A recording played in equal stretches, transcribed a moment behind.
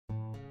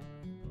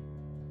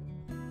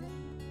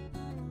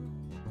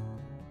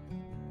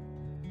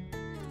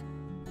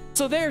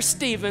So there's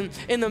Stephen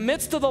in the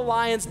midst of the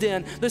lion's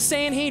den, the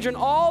Sanhedrin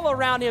all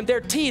around him, their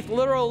teeth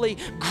literally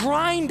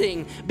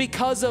grinding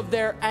because of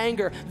their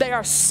anger. They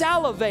are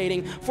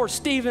salivating for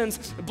Stephen's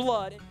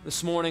blood.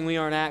 This morning we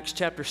are in Acts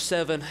chapter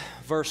 7,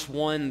 verse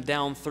 1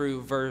 down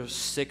through verse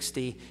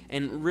 60.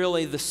 And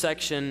really the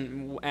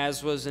section,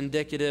 as was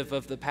indicative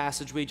of the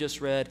passage we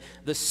just read,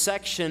 the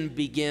section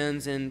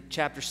begins in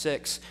chapter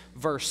 6,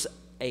 verse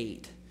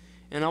 8.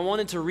 And I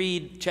wanted to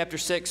read chapter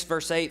 6,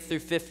 verse 8 through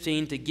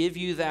 15 to give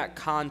you that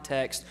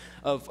context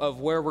of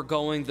where we're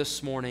going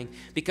this morning.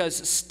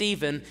 Because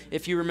Stephen,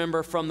 if you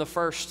remember from the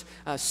first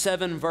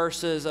 7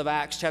 verses of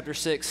Acts chapter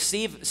 6,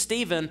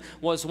 Stephen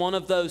was one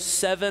of those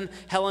 7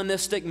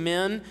 Hellenistic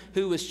men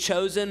who was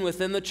chosen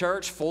within the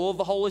church, full of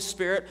the Holy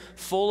Spirit,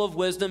 full of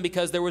wisdom,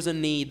 because there was a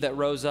need that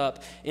rose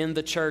up in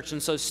the church.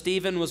 And so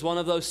Stephen was one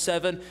of those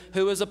 7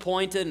 who was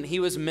appointed, and he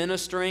was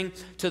ministering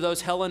to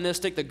those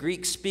Hellenistic, the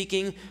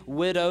Greek-speaking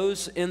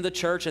widows in the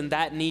church, and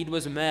that need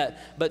was met.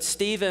 But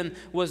Stephen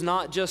was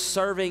not just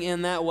serving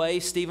in that way.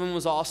 Stephen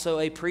was also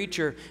a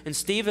preacher, and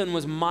Stephen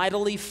was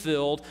mightily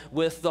filled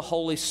with the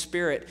Holy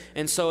Spirit.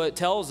 And so it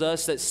tells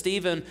us that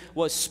Stephen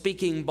was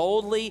speaking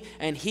boldly,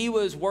 and he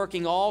was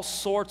working all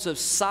sorts of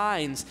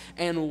signs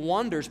and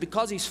wonders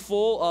because he's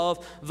full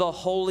of the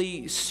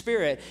Holy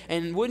Spirit.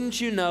 And wouldn't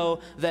you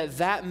know that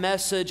that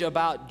message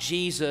about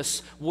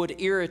Jesus would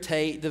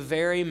irritate the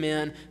very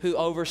men who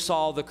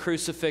oversaw the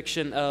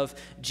crucifixion of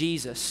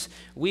Jesus?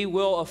 We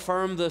will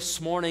affirm this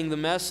morning the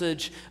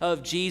message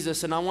of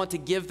Jesus, and I want to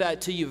give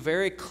that to you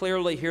very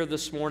clearly here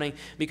this morning,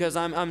 because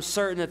I'm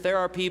certain that there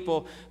are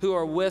people who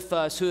are with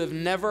us who have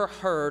never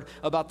heard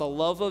about the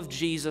love of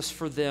Jesus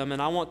for them, and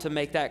I want to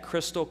make that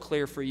crystal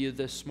clear for you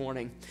this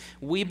morning.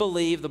 We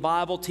believe, the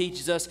Bible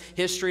teaches us,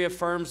 history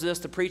affirms this,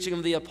 the preaching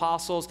of the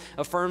apostles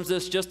affirms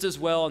this just as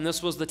well, and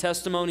this was the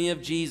testimony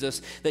of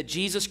Jesus, that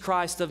Jesus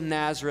Christ of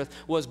Nazareth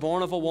was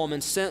born of a woman,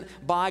 sent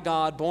by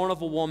God, born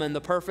of a woman,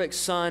 the perfect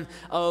Son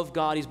of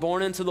God. He's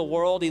born into the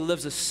world, he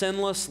lives a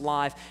sinless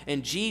life,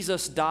 and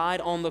Jesus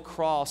died on the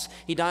cross.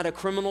 He died a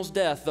criminal's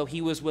death, though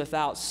he was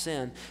without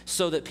sin,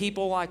 so that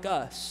people like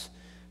us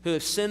who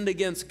have sinned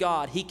against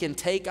God, he can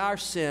take our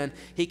sin,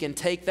 he can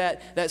take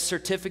that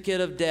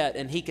certificate of debt,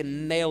 and he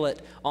can nail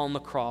it on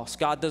the cross.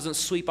 God doesn't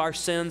sweep our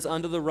sins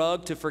under the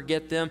rug to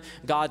forget them.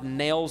 God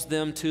nails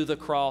them to the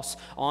cross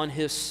on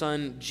his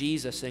Son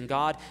Jesus, and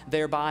God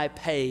thereby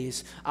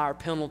pays our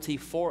penalty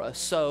for us.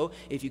 So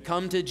if you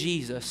come to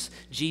Jesus,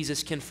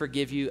 Jesus can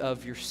forgive you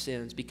of your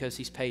sins because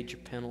he's paid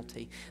your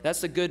penalty.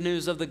 That's the good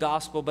news of the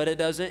gospel, but it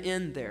doesn't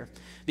end there,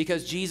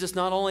 because Jesus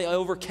not only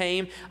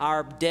overcame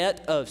our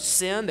debt of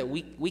sin that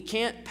we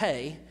can't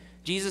pay.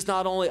 Jesus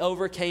not only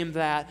overcame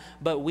that,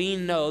 but we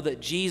know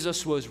that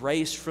Jesus was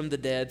raised from the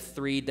dead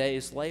 3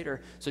 days later.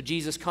 So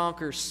Jesus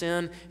conquers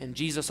sin, and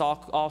Jesus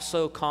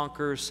also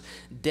conquers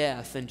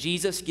death. And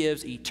Jesus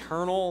gives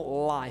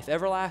eternal life,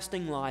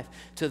 everlasting life,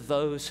 to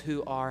those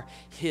who are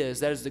his.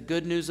 That is the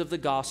good news of the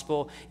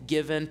gospel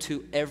given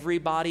to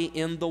everybody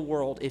in the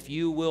world, if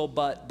you will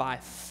but by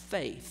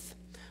faith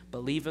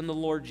believe in the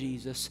Lord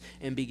Jesus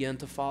and begin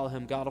to follow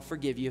him. God will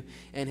forgive you,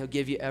 and he'll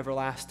give you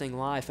everlasting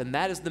life. And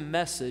that is the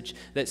message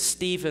that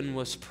Stephen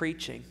was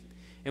preaching.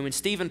 And when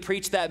Stephen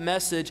preached that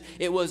message,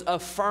 it was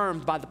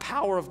affirmed by the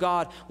power of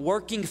God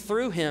working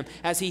through him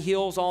as he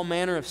heals all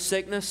manner of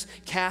sickness,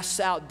 casts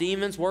out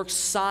demons, works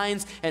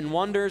signs and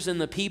wonders in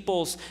the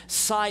people's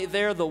sight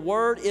there. The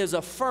word is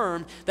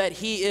affirmed that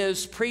he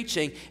is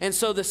preaching. And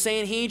so the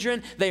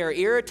Sanhedrin, they are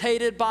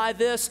irritated by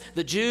this.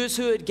 The Jews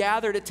who had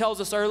gathered, it tells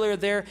us earlier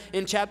there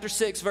in chapter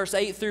 6, verse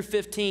 8 through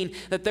 15,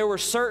 that there were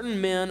certain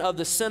men of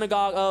the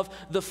synagogue of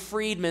the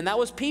freedmen. That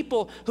was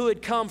people who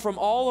had come from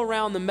all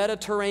around the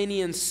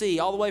Mediterranean Sea,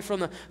 all the way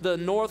from the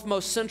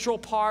northmost central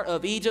part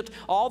of Egypt,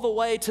 all the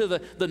way to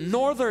the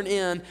northern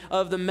end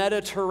of the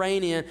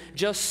Mediterranean,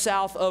 just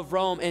south of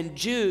Rome. And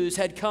Jews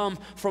had come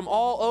from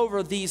all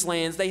over these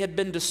lands. They had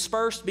been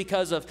dispersed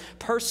because of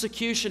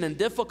persecution and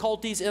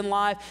difficulties in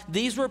life.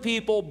 These were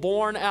people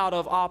born out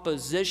of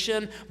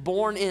opposition,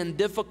 born in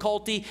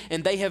difficulty,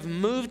 and they have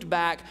moved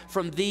back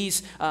from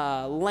these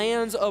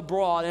lands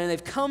abroad, and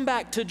they've come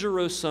back to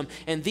Jerusalem,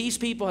 and these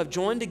people have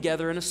joined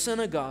together in a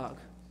synagogue.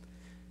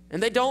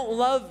 And they don't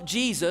love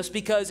Jesus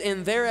because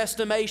in their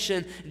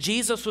estimation,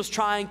 Jesus was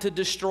trying to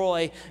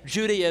destroy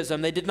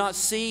Judaism. They did not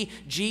see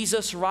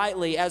Jesus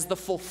rightly as the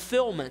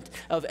fulfillment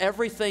of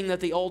everything that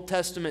the Old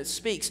Testament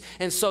speaks.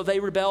 And so they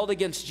rebelled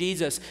against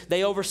Jesus.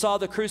 They oversaw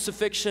the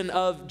crucifixion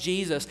of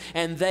Jesus,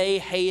 and they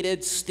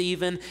hated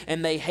Stephen,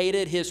 and they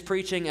hated his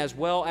preaching as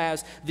well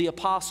as the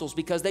apostles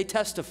because they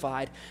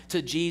testified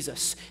to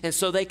Jesus. And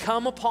so they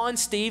come upon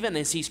Stephen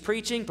as he's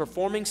preaching,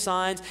 performing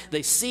signs.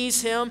 They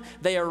seize him,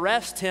 they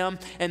arrest him,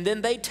 and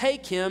then they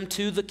take him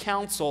to the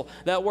council.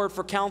 That word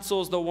for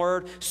council is the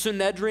word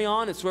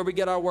Synedrion. It's where we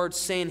get our word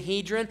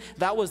Sanhedrin.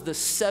 That was the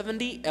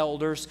 70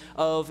 elders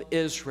of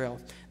Israel.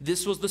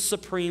 This was the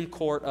supreme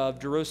court of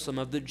Jerusalem,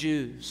 of the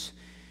Jews.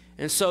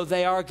 And so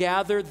they are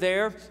gathered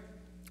there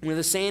When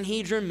the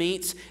Sanhedrin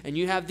meets and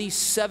you have these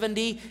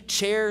 70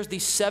 chairs,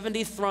 these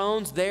 70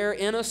 thrones there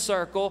in a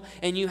circle,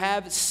 and you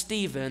have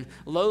Stephen,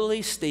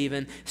 lowly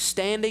Stephen,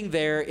 standing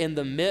there in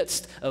the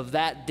midst of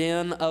that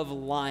den of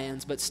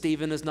lions. But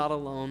Stephen is not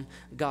alone.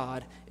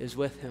 God is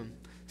with him.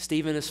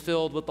 Stephen is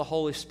filled with the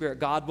Holy Spirit.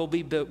 God will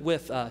be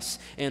with us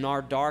in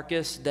our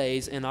darkest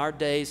days, in our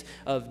days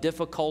of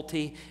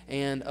difficulty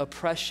and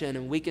oppression,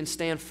 and we can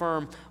stand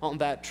firm on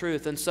that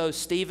truth. And so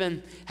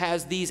Stephen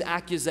has these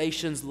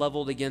accusations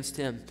leveled against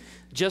him.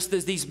 Just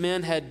as these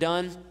men had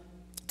done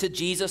to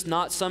Jesus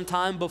not some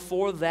time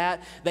before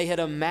that, they had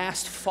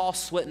amassed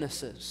false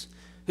witnesses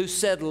who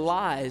said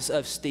lies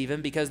of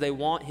Stephen because they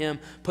want him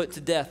put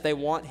to death. They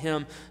want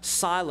him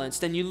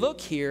silenced. And you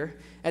look here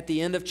at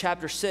the end of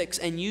chapter 6,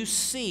 and you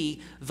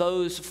see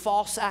those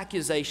false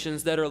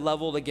accusations that are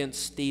leveled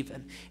against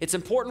Stephen. It's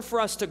important for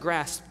us to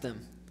grasp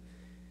them,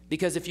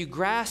 because if you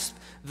grasp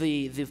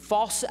the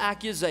false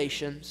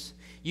accusations,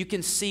 you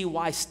can see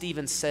why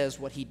Stephen says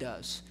what he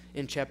does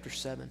in chapter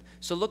 7.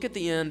 So look at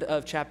the end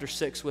of chapter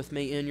 6 with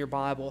me in your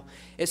Bible.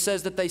 It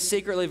says that they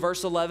secretly,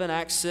 verse 11,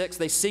 Acts 6,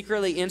 they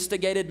secretly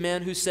instigated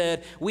men who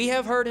said, "We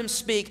have heard him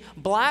speak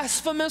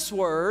blasphemous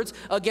words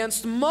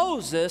against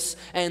Moses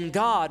and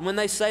God." When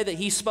they say that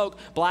he spoke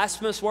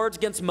blasphemous words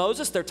against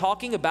Moses, they're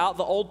talking about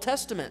the Old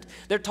Testament.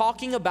 They're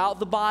talking about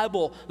the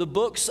Bible, the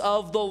books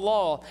of the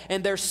law.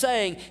 And they're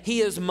saying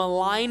he is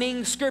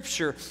maligning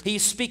Scripture.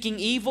 He's speaking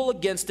evil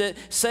against it,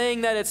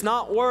 saying that it's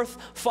not worth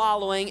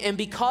following. And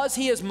because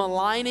he is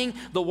maligning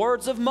the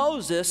words of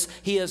Moses,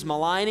 he is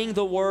maligning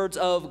the words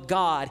of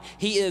God.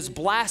 He is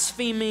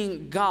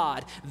blaspheming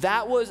God.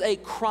 That was a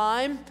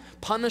crime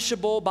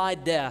punishable by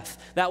death.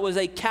 That was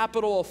a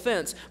capital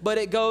offense. But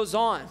it goes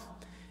on.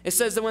 It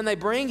says that when they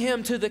bring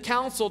him to the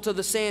council, to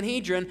the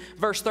Sanhedrin,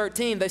 verse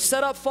 13, they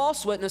set up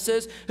false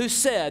witnesses who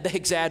said, they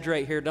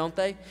exaggerate here, don't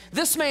they?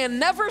 "This man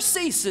never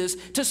ceases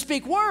to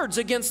speak words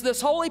against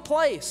this holy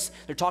place."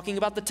 They're talking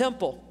about the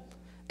temple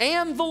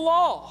and the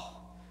law.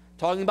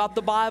 Talking about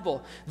the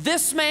Bible.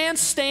 "This man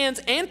stands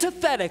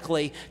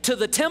antithetically to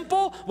the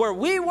temple where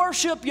we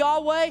worship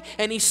Yahweh,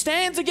 and he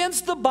stands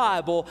against the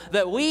Bible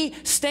that we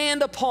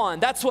stand upon."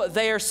 That's what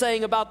they are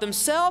saying about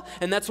themselves,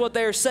 and that's what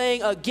they are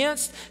saying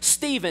against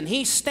Stephen.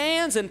 He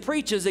stands and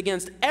preaches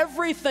against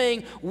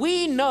everything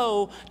we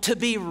know to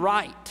be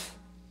right.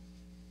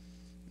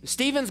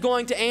 Stephen's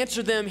going to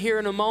answer them here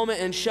in a moment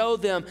and show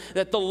them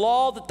that the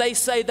law that they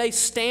say they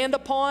stand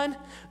upon,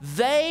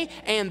 they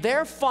and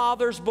their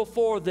fathers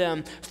before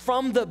them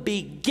from the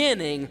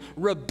beginning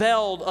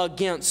rebelled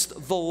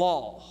against the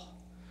law.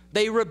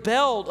 They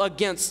rebelled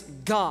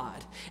against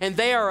God, and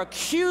they are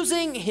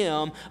accusing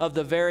him of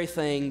the very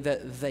thing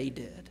that they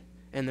did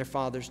and their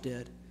fathers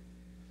did.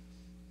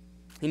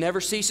 He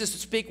never ceases to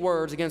speak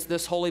words against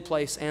this holy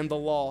place and the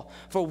law.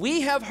 "For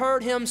we have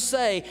heard him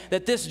say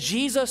that this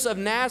Jesus of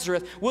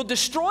Nazareth will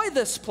destroy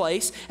this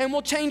place and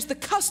will change the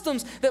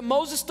customs that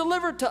Moses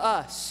delivered to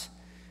us."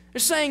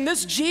 They're saying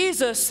this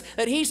Jesus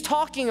that he's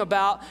talking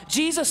about,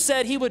 Jesus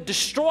said he would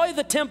destroy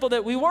the temple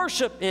that we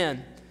worship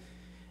in.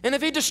 And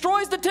if he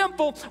destroys the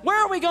temple, where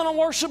are we going to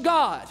worship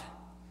God?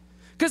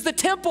 Because the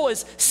temple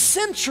is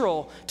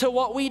central to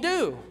what we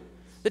do.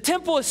 The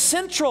temple is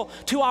central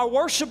to our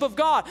worship of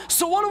God.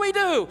 So what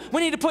do?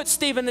 We need to put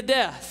Stephen to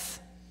death.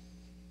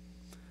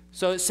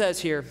 So it says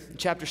here, in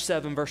chapter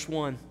 7, verse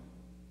 1,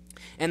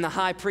 "And the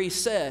high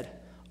priest said,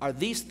 'Are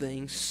these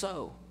things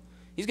so?'"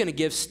 He's going to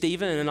give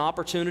Stephen an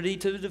opportunity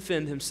to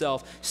defend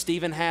himself.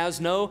 Stephen has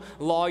no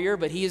lawyer,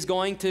 but he is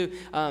going to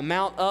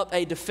mount up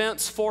a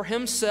defense for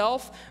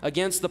himself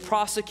against the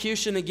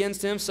prosecution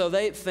against him, so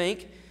they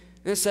think.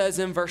 It says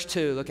in verse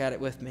 2, look at it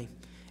with me.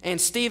 "And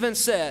Stephen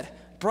said,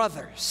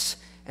 'Brothers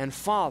and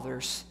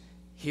fathers,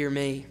 hear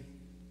me.'"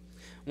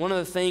 One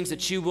of the things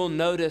that you will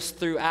notice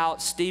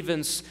throughout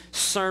Stephen's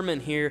sermon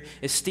here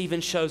is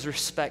Stephen shows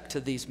respect to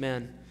these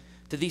men.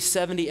 To these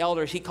 70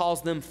 elders, he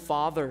calls them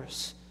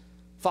fathers.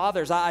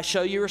 Fathers, I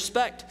show you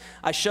respect.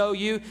 I show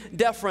you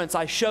deference.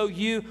 I show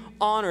you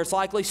honor. It's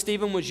likely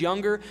Stephen was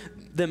younger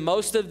than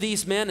most of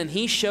these men, and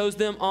he shows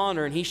them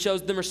honor and he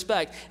shows them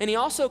respect. And he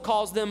also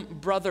calls them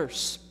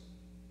brothers.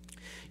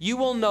 You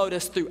will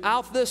notice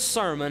throughout this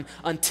sermon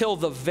until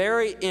the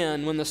very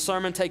end, when the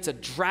sermon takes a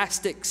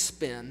drastic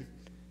spin,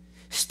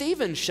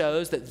 Stephen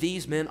shows that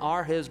these men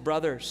are his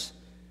brothers.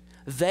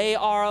 They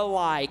are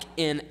alike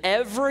in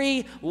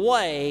every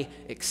way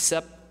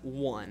except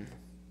one,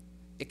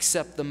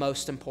 except the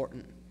most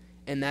important,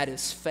 and that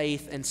is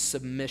faith and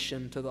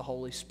submission to the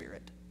Holy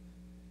Spirit.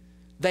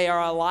 They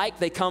are alike.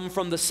 They come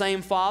from the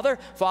same father,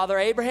 Father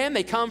Abraham.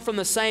 They come from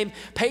the same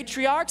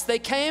patriarchs. They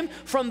came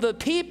from the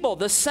people,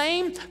 the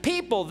same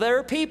people.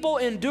 Their people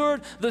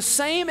endured the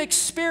same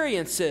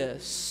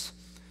experiences,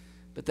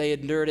 but they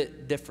endured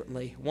it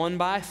differently, one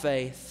by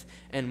faith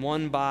and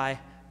one by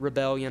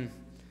rebellion.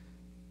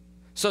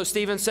 So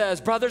Stephen says,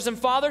 "Brothers and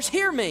fathers,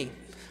 hear me.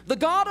 The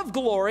God of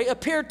glory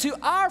appeared to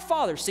our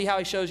father." See how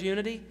he shows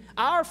unity?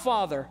 Our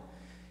father.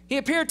 He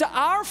appeared to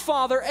our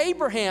father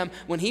Abraham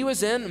when he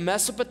was in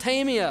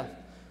Mesopotamia.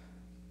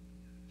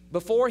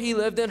 before he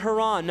lived in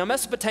Haran. Now,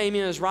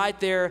 Mesopotamia is right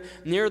there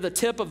near the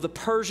tip of the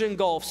Persian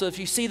Gulf. So if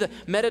you see the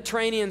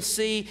Mediterranean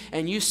Sea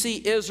and you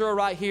see Israel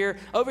right here,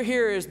 over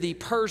here is the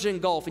Persian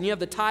Gulf. And you have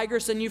the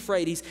Tigris and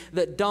Euphrates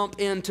that dump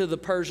into the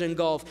Persian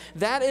Gulf.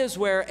 That is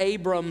where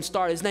Abram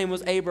started. His name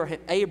was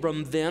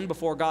Abram then,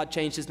 before God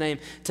changed his name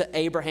to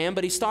Abraham.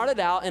 But he started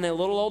out in a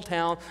little old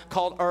town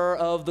called Ur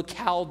of the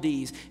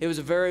Chaldees. It was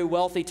a very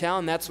wealthy town.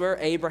 And that's where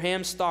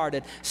Abraham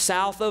started,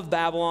 south of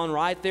Babylon,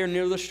 right there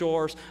near the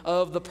shores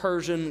of the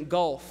Persian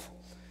Gulf.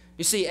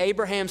 You see,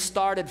 Abraham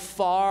started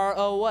far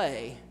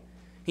away.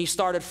 He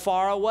started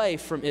far away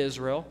from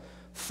Israel,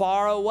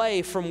 far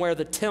away from where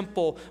the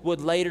temple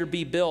would later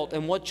be built.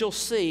 And what you'll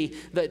see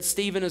that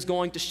Stephen is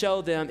going to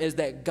show them is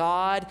that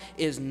God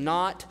is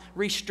not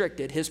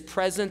restricted. His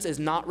presence is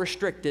not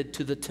restricted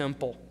to the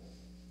temple.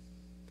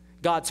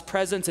 God's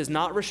presence is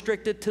not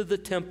restricted to the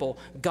temple.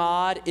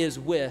 God is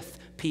with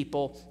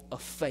people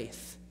of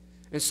faith.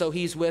 And so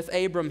he's with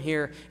Abram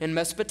here in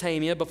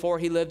Mesopotamia before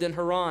he lived in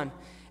Haran,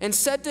 and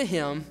said to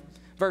him,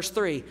 verse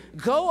 3,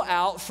 "Go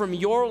out from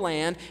your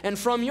land and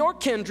from your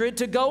kindred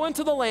to go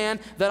into the land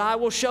that I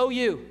will show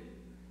you."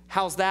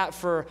 How's that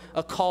for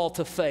a call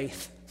to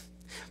faith?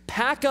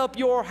 Pack up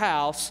your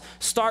house,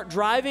 start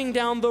driving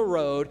down the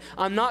road.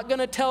 I'm not going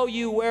to tell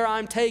you where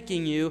I'm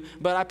taking you,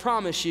 but I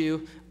promise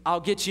you, I'll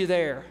get you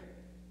there.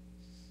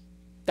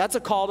 That's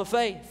a call to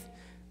faith.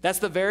 That's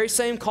the very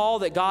same call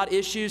that God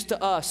issues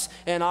to us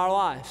in our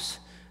lives.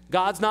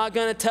 God's not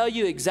going to tell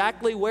you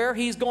exactly where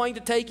he's going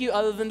to take you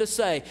other than to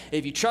say,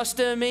 if you trust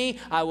in me,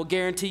 I will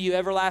guarantee you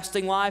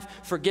everlasting life,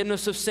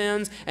 forgiveness of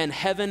sins, and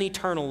heaven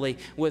eternally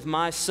with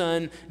my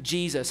son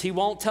Jesus. He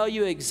won't tell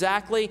you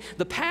exactly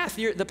the path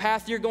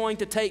you're going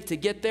to take to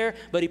get there,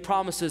 but he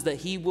promises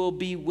that he will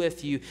be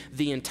with you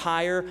the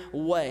entire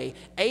way.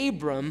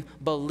 Abram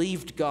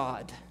believed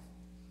God.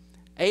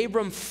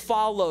 Abram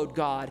followed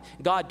God.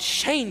 God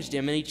changed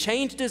him, and he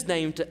changed his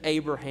name to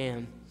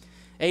Abraham.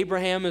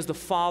 Abraham is the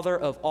father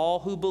of all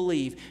who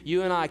believe.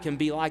 You and I can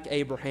be like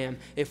Abraham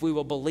if we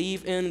will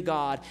believe in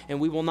God and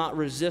we will not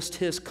resist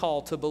his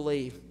call to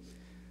believe.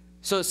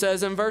 So it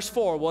says in verse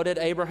 4, what did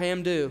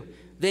Abraham do?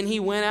 Then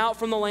he went out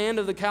from the land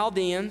of the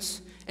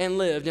Chaldeans and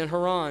lived in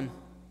Haran.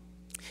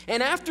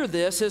 And after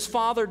this, his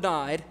father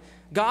died.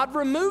 God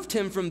removed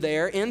him from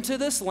there into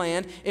this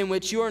land in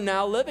which you are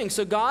now living.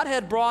 So God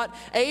had brought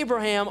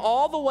Abraham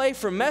all the way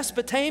from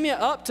Mesopotamia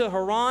up to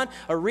Haran,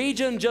 a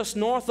region just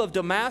north of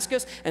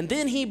Damascus, and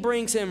then he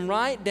brings him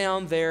right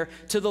down there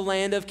to the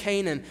land of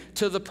Canaan,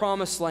 to the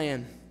promised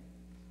land.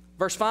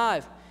 Verse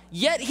 5,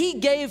 yet he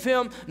gave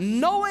him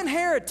no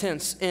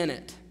inheritance in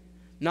it,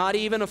 not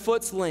even a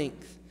foot's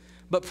length,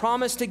 but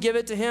promised to give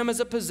it to him as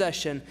a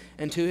possession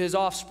and to his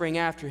offspring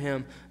after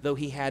him, though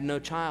he had no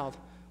child.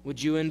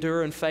 Would you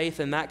endure in faith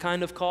in that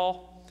kind of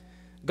call?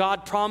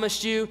 God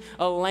promised you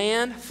a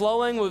land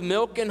flowing with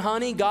milk and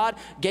honey. God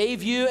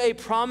gave you a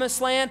promised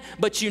land,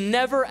 but you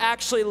never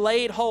actually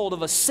laid hold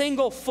of a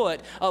single foot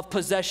of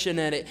possession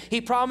in it.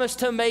 He promised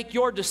to make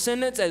your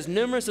descendants as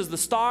numerous as the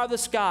star of the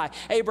sky.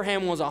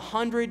 Abraham was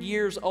 100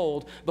 years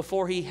old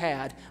before he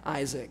had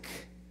Isaac.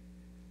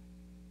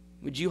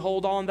 Would you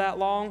hold on that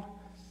long?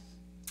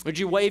 Would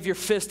you wave your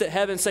fist at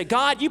heaven and say,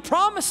 God, you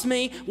promised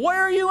me,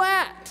 where are you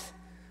at?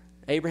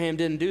 Abraham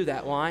didn't do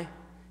that. Why?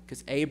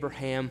 Because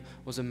Abraham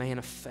was a man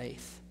of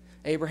faith.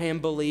 Abraham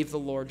believed the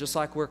Lord, just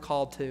like we're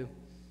called to.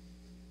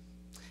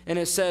 And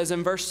it says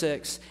in verse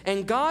 6,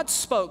 and God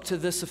spoke to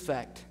this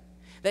effect,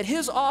 that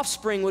his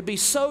offspring would be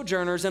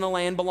sojourners in a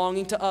land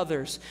belonging to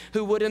others,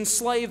 who would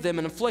enslave them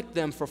and afflict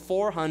them for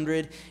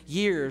 400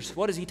 years.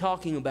 What is he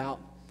talking about?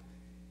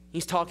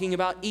 He's talking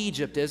about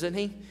Egypt, isn't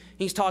he?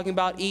 He's talking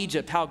about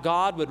Egypt, how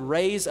God would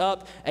raise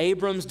up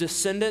Abram's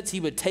descendants. He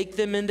would take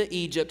them into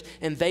Egypt,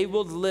 and they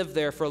would live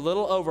there for a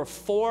little over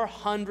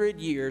 400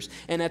 years.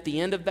 And at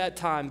the end of that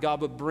time, God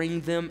would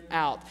bring them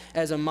out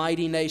as a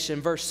mighty nation.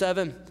 Verse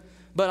 7,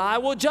 but I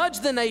will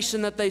judge the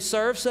nation that they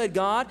serve, said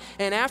God,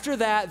 and after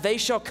that they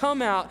shall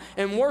come out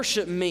and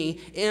worship me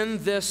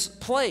in this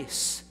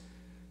place.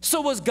 So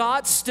was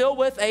God still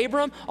with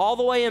Abram all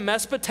the way in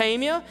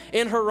Mesopotamia,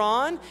 in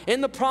Haran,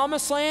 in the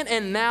promised land,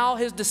 and now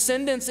his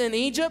descendants in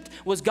Egypt?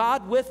 Was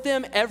God with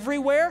them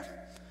everywhere?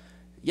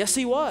 Yes,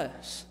 he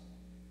was.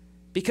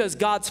 Because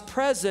God's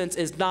presence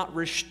is not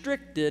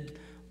restricted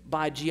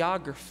by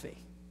geography.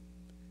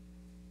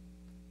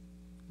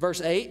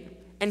 Verse 8,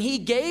 and he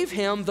gave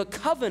him the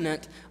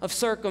covenant of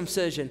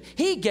circumcision.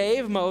 He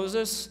gave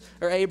Moses,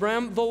 or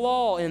Abraham, the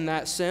law in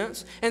that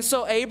sense. And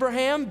so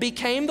Abraham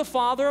became the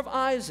father of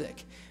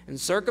Isaac, and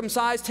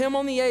circumcised him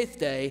on the 8th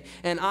day,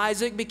 and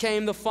Isaac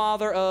became the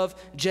father of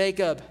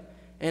Jacob,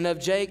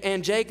 and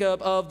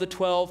Jacob of the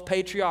 12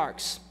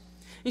 patriarchs.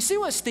 You see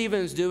what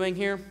Stephen's doing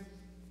here?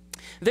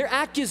 Their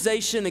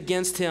accusation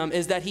against him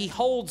is that he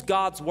holds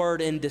God's word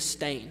in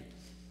disdain.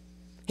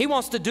 He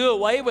wants to do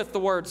away with the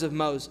words of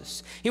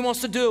Moses. He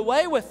wants to do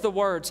away with the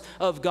words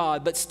of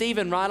God. But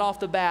Stephen, right off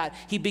the bat,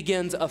 he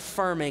begins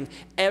affirming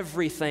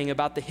everything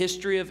about the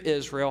history of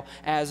Israel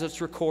as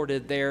it's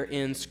recorded there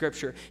in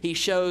Scripture. He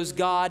shows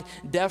God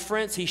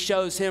deference. He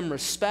shows him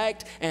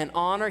respect and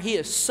honor. He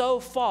is so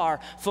far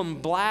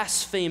from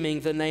blaspheming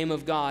the name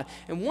of God.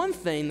 And one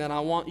thing that I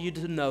want you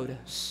to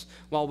notice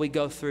while we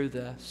go through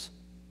this,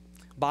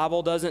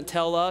 Bible doesn't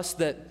tell us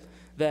that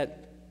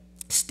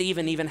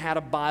Stephen even had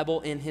a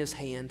Bible in his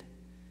hand.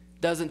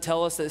 Doesn't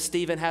tell us that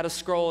Stephen had a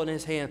scroll in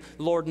his hand.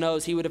 Lord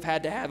knows he would have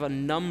had to have a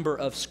number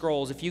of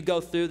scrolls. If you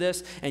go through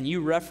this and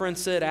you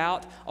reference it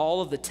out,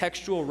 all of the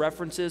textual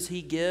references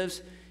he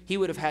gives, he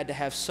would have had to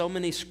have so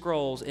many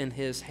scrolls in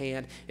his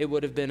hand, it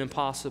would have been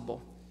impossible.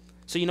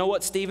 So you know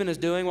what Stephen is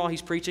doing while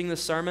he's preaching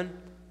this sermon?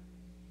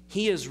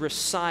 He is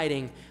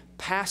reciting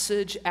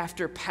passage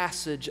after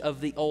passage of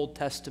the Old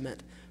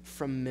Testament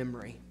from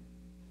memory.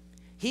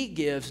 He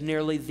gives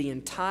nearly the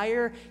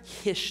entire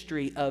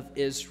history of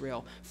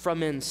Israel,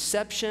 from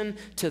inception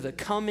to the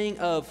coming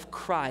of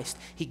Christ.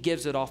 He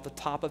gives it off the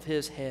top of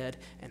his head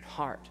and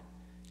heart.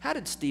 How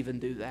did Stephen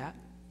do that?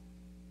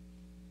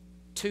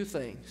 Two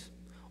things.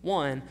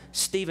 One,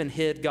 Stephen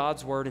hid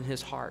God's word in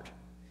his heart.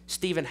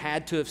 Stephen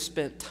had to have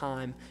spent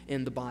time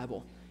in the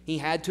Bible. He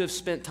had to have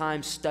spent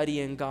time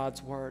studying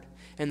God's word.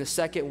 And the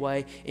second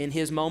way, in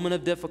his moment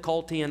of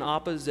difficulty and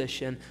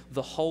opposition,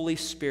 the Holy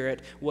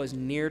Spirit was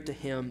near to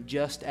him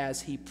just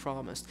as he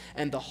promised.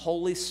 And the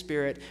Holy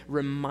Spirit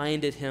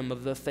reminded him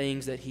of the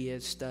things that he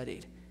had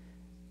studied.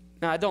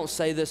 Now, I don't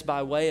say this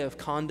by way of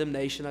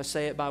condemnation. I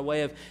say it by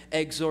way of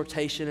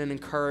exhortation and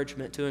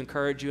encouragement, to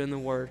encourage you in the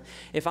Word.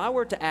 If I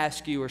were to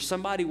ask you, or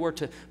somebody were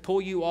to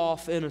pull you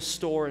off in a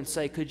store and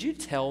say, could you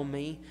tell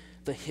me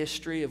the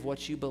history of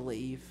what you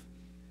believe?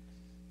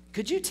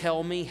 Could you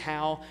tell me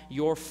how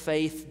your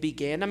faith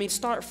began? I mean,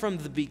 start from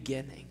the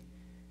beginning.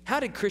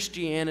 How did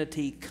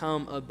Christianity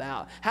come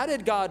about? How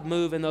did God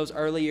move in those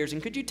early years?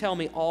 And could you tell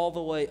me all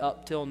the way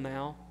up till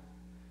now?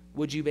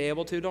 Would you be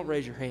able to? Don't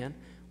raise your hand.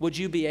 Would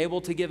you be able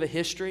to give a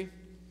history?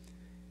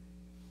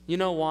 You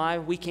know why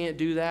we can't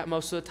do that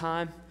most of the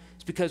time?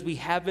 It's because we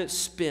haven't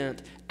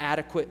spent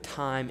adequate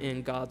time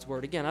in God's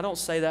Word. Again, I don't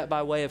say that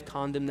by way of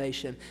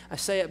condemnation. I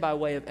say it by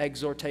way of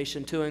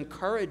exhortation, to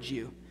encourage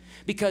you.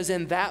 Because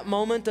in that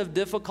moment of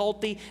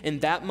difficulty, in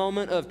that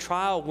moment of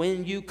trial,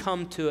 when you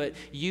come to it,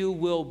 you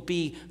will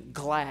be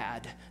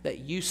glad that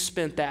you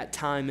spent that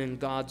time in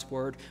God's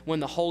Word. When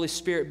the Holy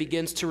Spirit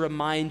begins to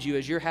remind you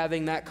as you're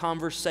having that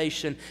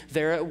conversation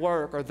there at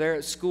work or there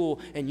at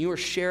school, and you are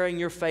sharing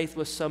your faith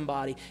with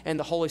somebody, and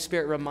the Holy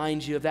Spirit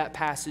reminds you of that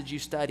passage you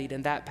studied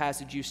and that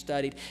passage you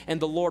studied,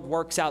 and the Lord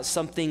works out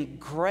something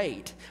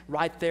great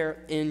right there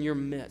in your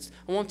midst.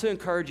 I want to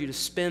encourage you to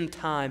spend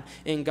time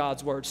in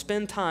God's Word.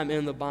 Spend time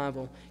in the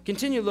Bible.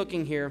 Continue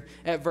looking here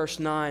at verse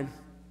 9.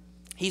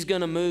 He's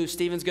going to move.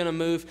 Stephen's going to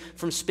move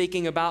from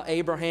speaking about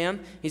Abraham.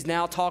 He's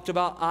now talked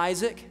about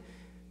Isaac.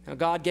 Now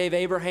God gave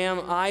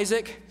Abraham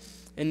Isaac,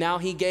 and now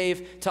he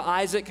gave to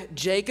Isaac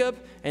Jacob,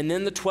 and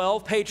then the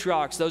 12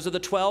 patriarchs. Those are the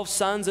 12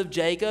 sons of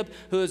Jacob,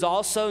 who is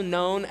also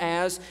known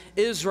as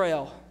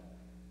Israel.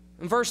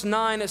 In verse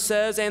 9 it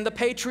says, and the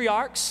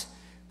patriarchs,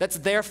 that's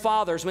their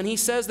fathers. When he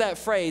says that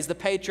phrase, the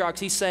patriarchs,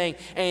 he's saying,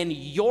 and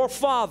your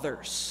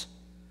fathers,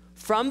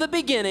 from the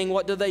beginning,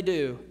 what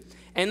do?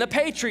 And the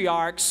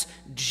patriarchs,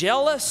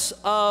 jealous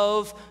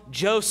of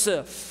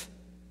Joseph.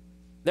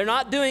 They're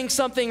not doing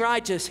something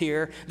righteous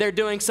here. They're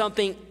doing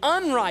something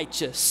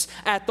unrighteous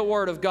at the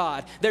word of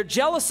God. They're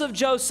jealous of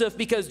Joseph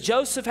because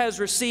Joseph has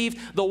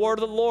received the word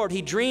of the Lord.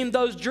 He dreamed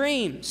those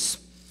dreams.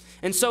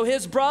 And so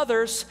his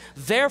brothers,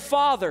 their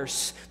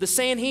fathers, the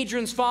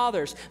Sanhedrin's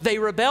fathers, they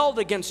rebelled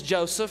against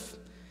Joseph.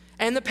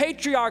 And the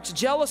patriarchs,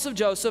 jealous of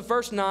Joseph,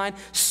 verse 9,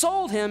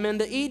 sold him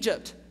into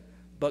Egypt.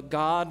 But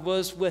God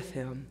was with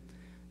him.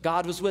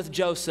 God was with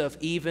Joseph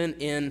even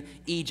in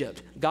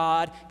Egypt.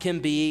 God can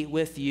be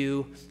with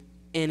you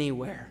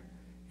anywhere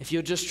if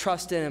you'll just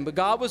trust in him. But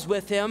God was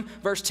with him,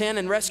 verse 10,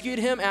 and rescued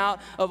him out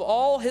of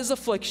all his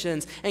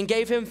afflictions and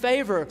gave him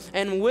favor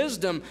and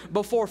wisdom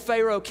before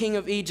Pharaoh, king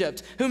of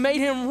Egypt, who made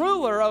him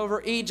ruler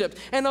over Egypt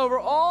and over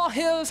all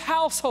his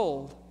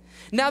household.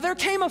 Now there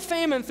came a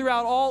famine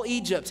throughout all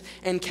Egypt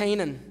and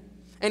Canaan,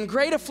 and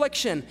great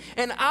affliction.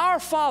 And our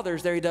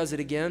fathers, there he does it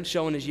again,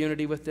 showing his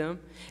unity with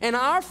them, and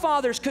our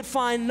fathers could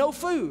find no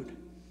food.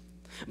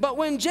 But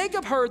when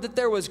Jacob heard that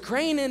there was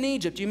grain in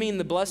Egypt, you mean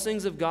the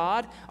blessings of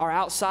God are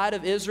outside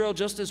of Israel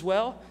just as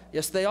well?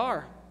 Yes, they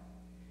are.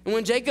 And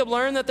when Jacob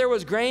learned that there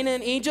was grain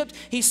in Egypt,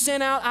 he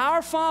sent out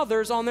our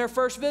fathers on their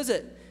first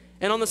visit.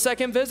 And on the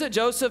second visit,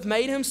 Joseph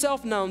made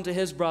himself known to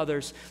his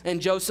brothers, and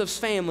Joseph's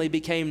family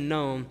became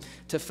known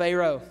to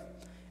Pharaoh.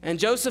 And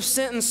Joseph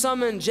sent and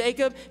summoned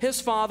Jacob, his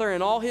father,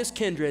 and all his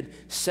kindred,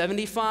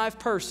 75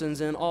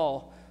 persons in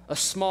all, a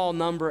small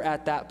number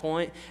at that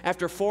point.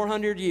 After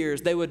 400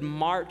 years, they would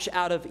march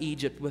out of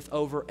Egypt with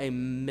over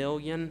 1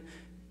 million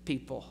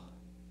people.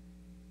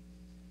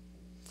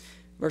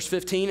 Verse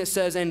 15, it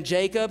says, and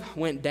Jacob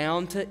went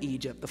down to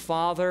Egypt, the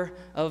father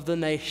of the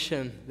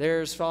nation.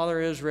 There's Father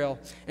Israel.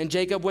 And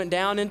Jacob went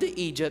down into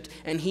Egypt,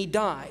 and he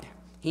died,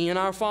 he and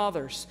our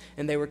fathers.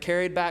 And they were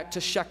carried back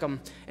to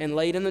Shechem and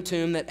laid in the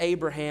tomb that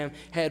Abraham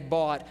had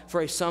bought for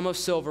a sum of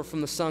silver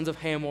from the sons of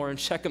Hamor and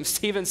Shechem.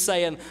 Stephen's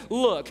saying,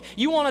 look,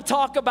 you want to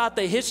talk about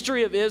the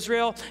history of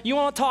Israel? You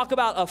want to talk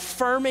about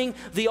affirming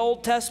the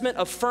Old Testament,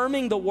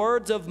 affirming the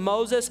words of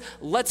Moses?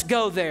 Let's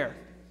go there.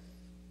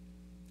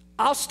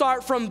 I'll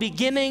start from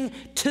beginning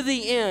to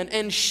the end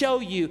and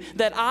show you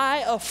that I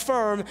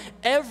affirm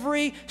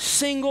every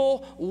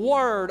single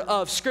word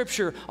of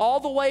Scripture, all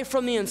the way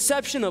from the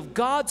inception of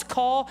God's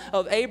call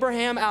of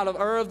Abraham out of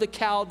Ur of the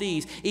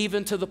Chaldees,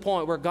 even to the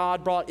point where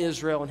God brought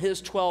Israel and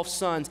his 12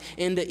 sons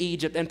into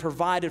Egypt and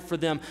provided for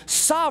them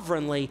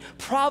sovereignly,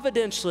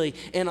 providentially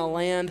in a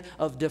land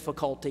of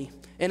difficulty,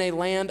 in a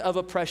land of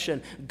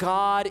oppression.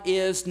 God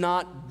is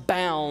not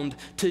bound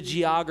to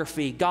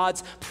geography.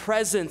 God's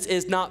presence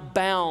is not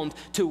bound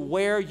to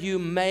where you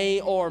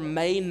may or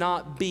may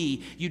not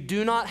be. You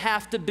do not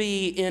have to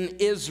be in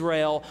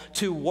Israel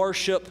to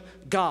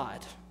worship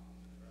God.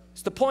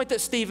 It's the point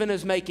that Stephen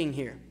is making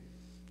here.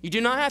 You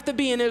do not have to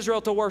be in Israel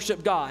to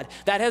worship God.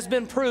 That has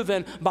been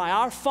proven by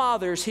our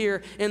fathers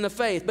here in the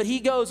faith. But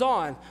he goes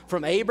on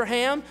from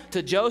Abraham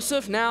to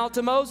Joseph, now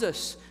to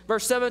Moses.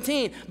 Verse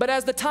 17, but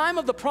as the time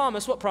of the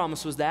promise, what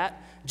promise was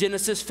that?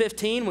 Genesis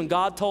 15, when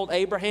God told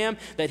Abraham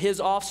that his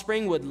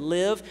offspring would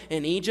live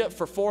in Egypt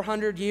for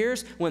 400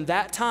 years, when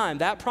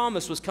that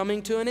promise was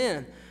coming to an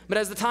end. But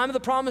as the time of the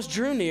promise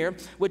drew near,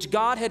 which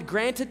God had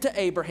granted to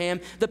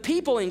Abraham, the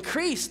people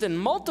increased and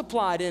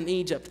multiplied in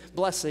Egypt,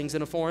 blessings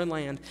in a foreign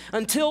land,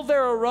 until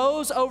there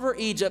arose over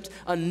Egypt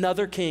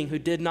another king who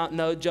did not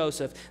know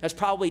Joseph. That's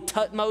probably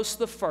Tutmos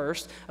the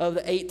first of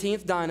the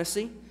 18th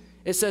dynasty.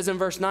 It says in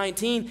verse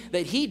 19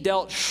 that he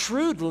dealt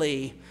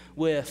shrewdly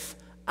with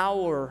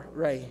our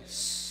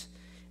race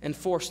and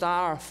forced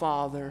our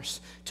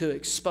fathers to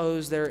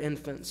expose their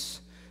infants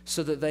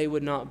so that they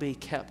would not be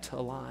kept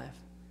alive.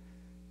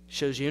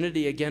 Shows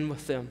unity again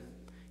with them.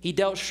 He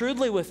dealt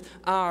shrewdly with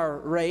our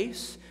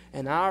race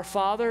and our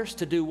fathers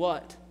to do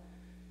what?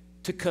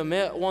 To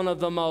commit one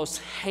of the most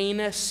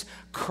heinous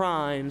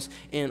crimes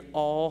in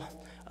all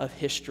of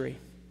history.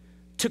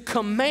 To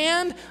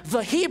command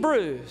the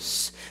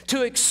Hebrews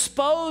to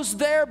expose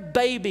their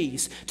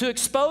babies, to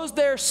expose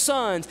their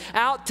sons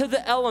out to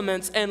the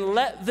elements and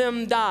let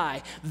them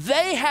die.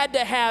 They had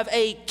to have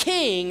a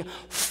king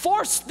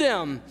force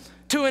them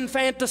to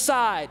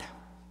infanticide.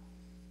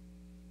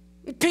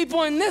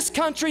 People in this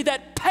country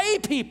that pay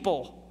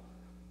people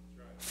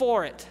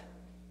for it.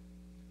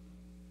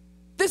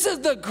 This is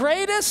the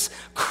greatest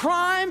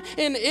crime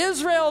in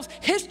Israel's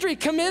history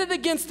committed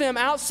against them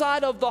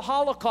outside of the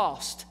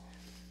Holocaust.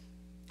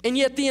 And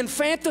yet the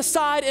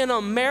infanticide in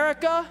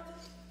America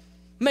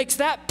makes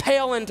that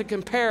pale into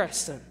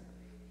comparison.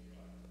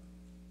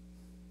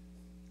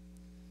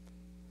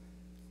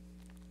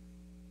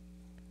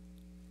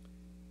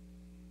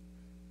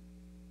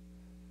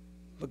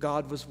 But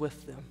God was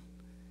with them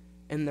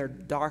in their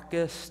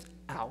darkest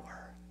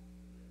hour.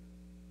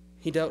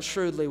 He dealt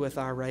shrewdly with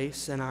our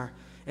race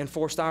and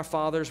forced our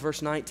fathers,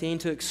 verse 19,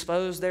 to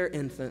expose their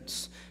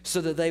infants so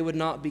that they would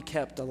not be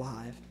kept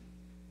alive.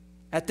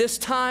 At this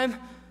time,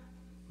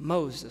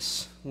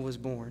 Moses was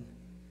born,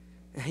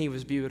 and he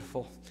was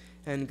beautiful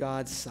in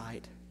God's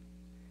sight.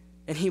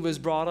 And he was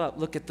brought up.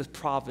 Look at the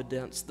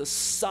providence, the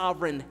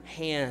sovereign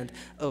hand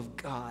of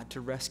God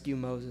to rescue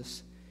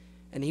Moses.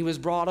 And he was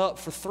brought up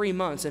for 3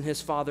 months in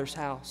his father's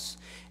house.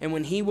 And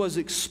when he was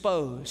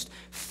exposed,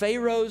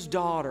 Pharaoh's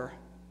daughter,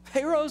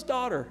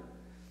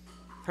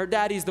 her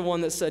daddy's the one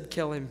that said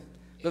kill him.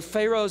 But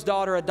Pharaoh's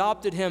daughter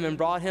adopted him and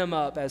brought him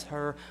up as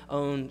her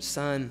own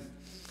son.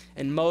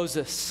 And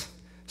Moses,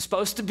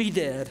 supposed to be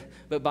dead,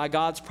 but by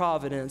God's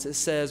providence, it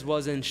says,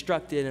 was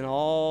instructed in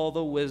all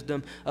the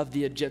wisdom of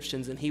the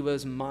Egyptians, and he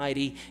was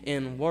mighty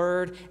in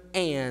word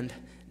and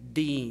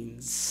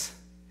deeds.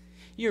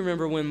 You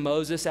remember when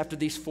Moses, after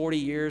these 40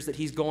 years that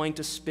he's going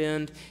to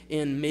spend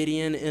in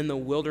Midian in the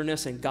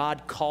wilderness, and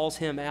God calls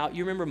him out.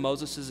 You remember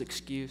Moses'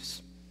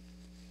 excuse?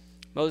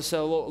 Moses said,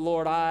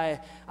 Lord,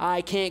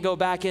 I can't go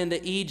back into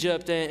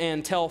Egypt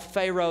and tell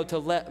Pharaoh to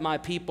let my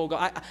people go.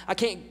 I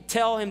can't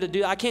tell him to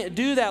do that. I can't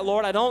do that,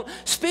 Lord. I don't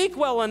speak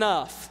well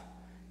enough.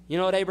 You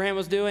know what Abraham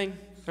was doing?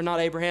 Or not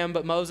Abraham,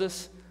 but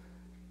Moses?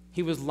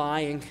 He was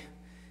lying.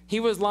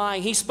 He was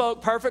lying. He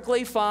spoke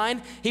perfectly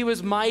fine. He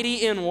was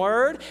mighty in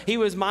word. He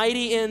was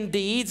mighty in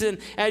deeds. And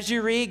as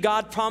you read,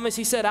 God promised,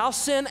 he said, I'll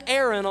send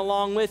Aaron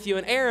along with you,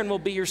 and Aaron will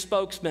be your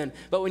spokesman.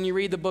 But when you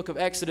read the book of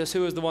Exodus,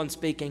 who was the one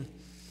speaking?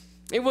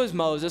 It was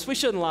Moses. We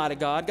shouldn't lie to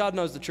God. God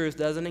knows the truth,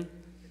 doesn't he? It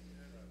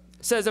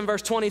says in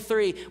verse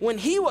 23, when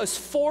he was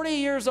 40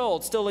 years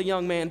old, still a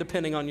young man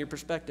depending on your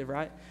perspective,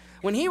 right?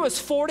 When he was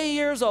 40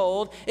 years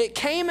old, it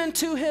came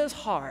into his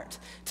heart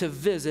to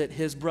visit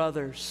his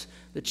brothers,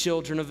 the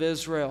children of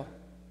Israel.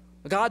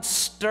 God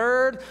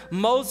stirred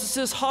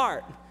Moses'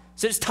 heart. It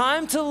So it's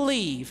time to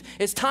leave.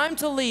 It's time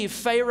to leave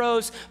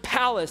Pharaoh's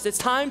palace. It's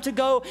time to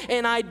go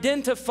and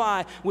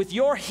identify with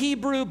your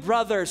Hebrew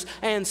brothers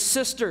and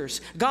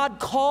sisters. God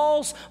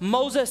calls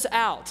Moses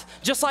out,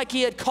 just like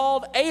he had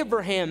called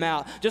Abraham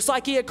out, just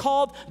like he had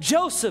called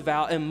Joseph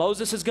out. And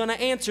Moses is going to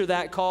answer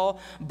that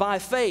call by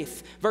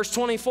faith. Verse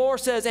 24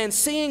 says, and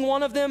seeing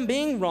one of them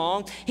being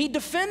wrong, he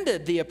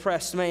defended the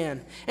oppressed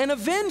man and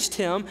avenged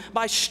him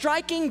by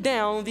striking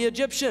down the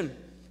Egyptian.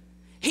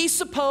 He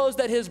supposed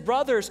that his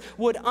brothers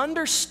would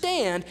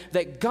understand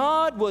that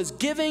God was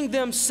giving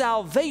them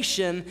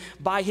salvation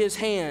by his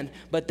hand,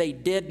 but they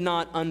did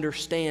not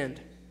understand.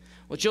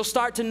 What you'll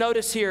start to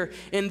notice here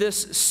in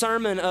this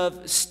sermon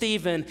of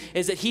Stephen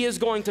is that he is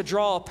going to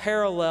draw a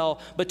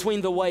parallel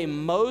between the way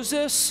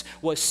Moses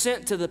was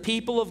sent to the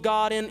people of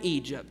God in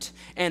Egypt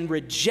and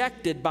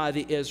rejected by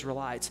the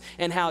Israelites,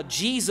 and how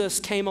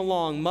Jesus came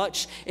along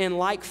much in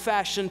like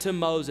fashion to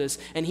Moses,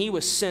 and he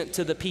was sent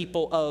to the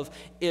people of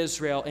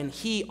Israel, and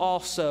he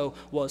also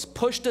was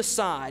pushed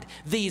aside.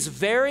 These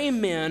very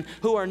men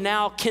who are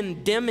now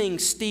condemning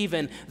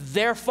Stephen,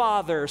 their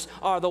fathers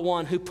are the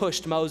one who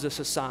pushed Moses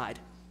aside.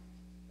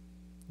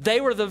 They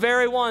were the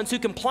very ones who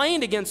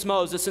complained against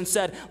Moses and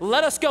said,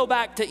 let us go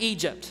back to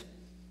Egypt.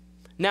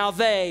 Now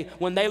they,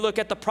 when they look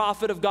at the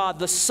prophet of God,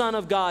 the Son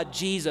of God,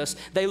 Jesus,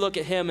 they look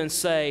at him and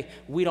say,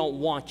 we don't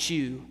want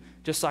you,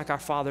 just like our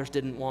fathers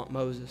didn't want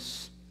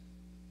Moses.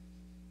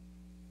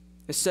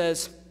 It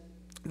says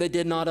they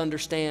did not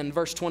understand.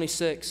 Verse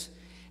 26,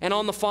 and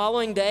on the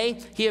following day,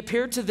 he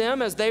appeared to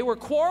them as they were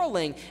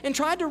quarreling and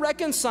tried to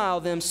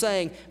reconcile them,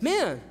 saying,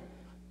 men,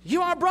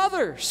 you are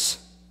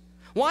brothers.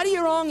 Why do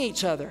you wrong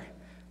each other?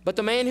 But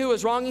the man who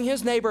was wronging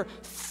his neighbor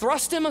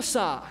thrust him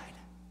aside,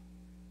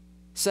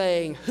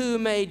 saying, who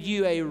made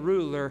you a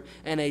ruler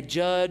and a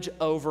judge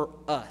over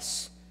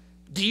us?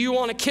 Do you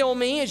want to kill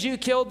me as you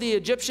killed the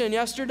Egyptian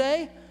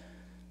yesterday?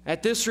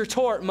 At this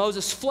retort,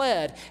 Moses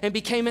fled and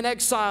became an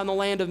exile in the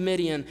land of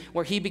Midian,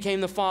 where he became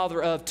the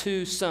father of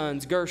 2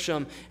 sons,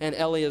 Gershom and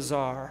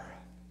Eleazar.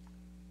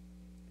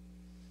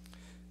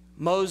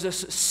 Moses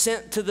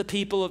sent to the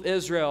people of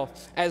Israel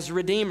as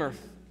Redeemer,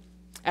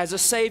 as a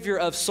Savior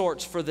of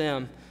sorts for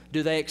them.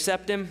 Do they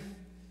accept him?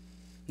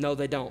 No,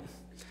 they don't.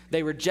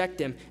 They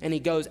reject him, and he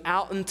goes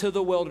out into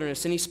the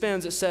wilderness, and he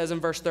spends, it says in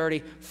verse 30,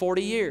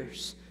 40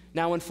 years.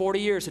 Now, when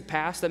 40 years had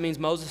passed, that means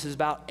Moses is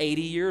about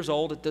 80 years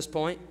old at this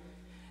point.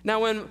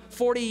 Now, when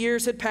 40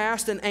 years had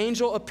passed, an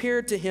angel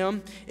appeared to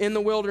him in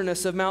the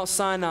wilderness of Mount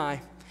Sinai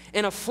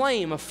in a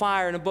flame of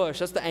fire in a bush.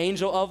 That's the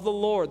angel of the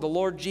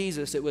Lord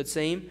Jesus, it would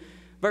seem.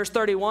 Verse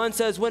 31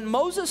 says, when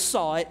Moses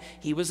saw it,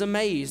 he was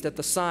amazed at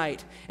the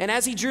sight. And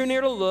as he drew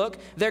near to look,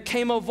 there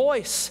came a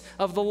voice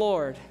of the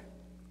Lord.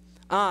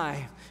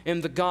 I am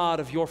the God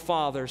of your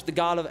fathers, the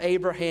God of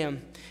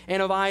Abraham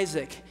and of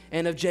Isaac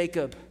and of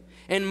Jacob.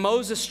 And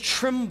Moses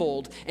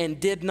trembled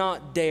and did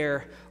not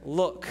dare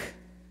look.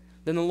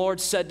 Then the Lord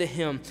said to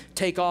him,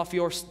 take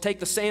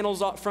the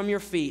sandals off from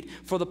your feet,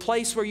 for the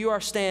place where you are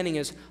standing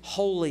is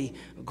holy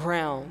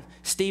ground.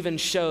 Stephen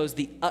shows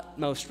the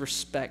utmost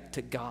respect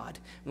to God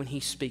when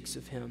he speaks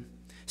of him.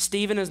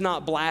 Stephen is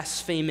not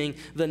blaspheming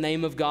the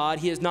name of God.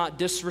 He is not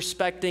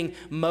disrespecting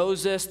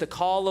Moses, the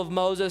call of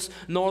Moses,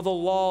 nor the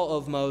law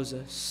of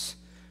Moses.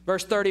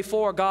 Verse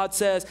 34, God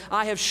says,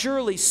 I have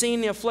surely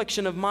seen the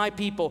affliction of my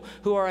people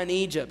who are in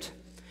Egypt,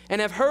 and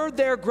have heard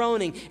their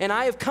groaning, and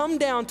I have come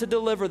down to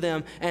deliver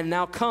them, and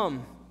now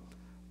come,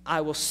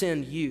 I will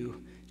send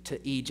you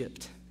to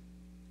Egypt.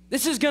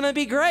 This is going to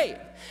be great.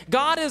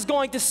 God is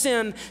going to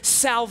send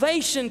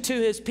salvation to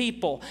his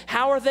people.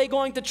 How are they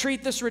going to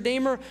treat this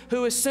Redeemer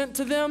who is sent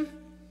to them?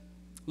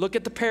 Look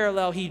at the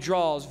parallel he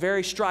draws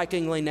very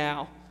strikingly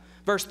now.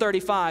 Verse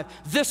 35,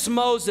 this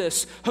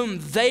Moses whom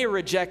they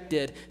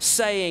rejected,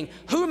 saying,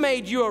 who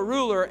made you a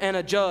ruler and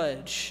a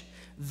judge?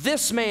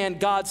 This man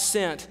God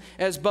sent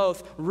as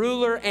both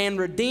ruler and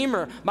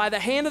redeemer by the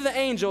hand of the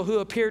angel who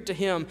appeared to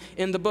him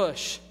in the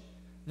bush.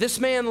 This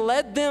man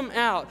led them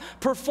out,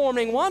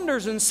 performing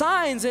wonders and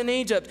signs in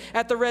Egypt,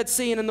 at the Red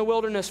Sea, and in the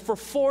wilderness for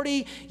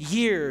 40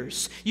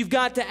 years. You've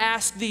got to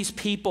ask these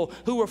people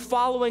who were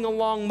following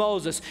along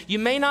Moses. You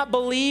may not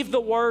believe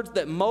the words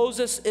that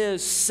Moses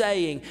is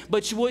saying,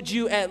 but would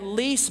you at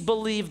least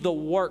believe the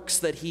works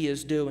that he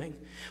is doing?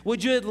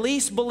 Would you at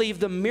least believe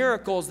the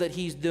miracles that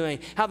he's doing?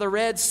 How the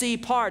Red Sea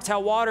parts, how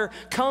water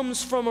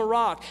comes from a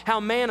rock, how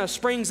manna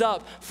springs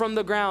up from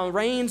the ground,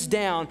 rains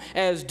down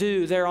as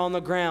dew there on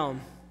the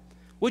ground.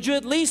 Would you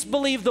at least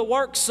believe the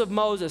works of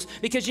Moses?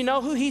 Because you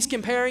know who he's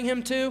comparing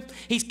him to?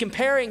 He's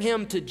comparing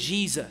him to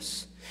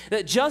Jesus.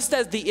 That just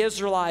as the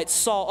Israelites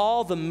saw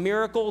all the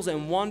miracles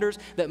and wonders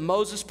that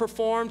Moses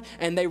performed,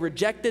 and they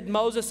rejected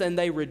Moses and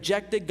they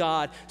rejected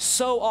God,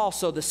 so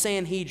also the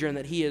Sanhedrin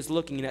that he is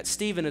looking at,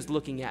 Stephen is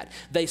looking at,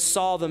 they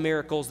saw the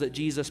miracles that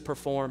Jesus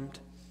performed.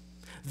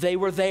 They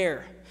were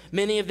there.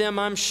 Many of them,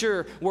 I'm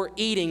sure, were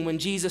eating when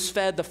Jesus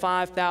fed the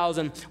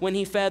 5,000, when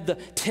he fed the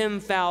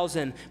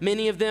 10,000.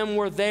 Many of them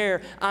were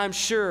there, I'm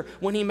sure,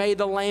 when he made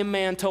the lame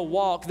man to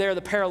walk, there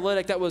the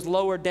paralytic that was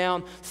lowered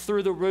down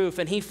through the roof,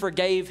 and he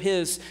forgave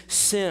his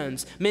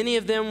sins. Many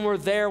of them were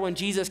there when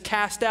Jesus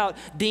cast out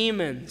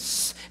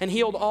demons and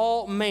healed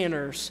all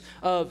manners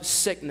of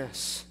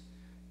sickness.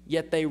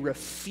 Yet they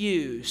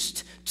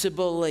refused to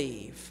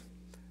believe,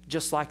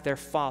 just like their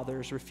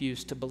fathers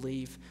refused to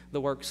believe the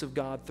works of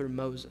God through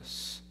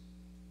Moses.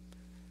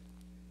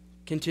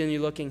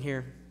 Continue looking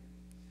here.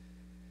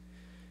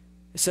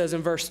 It says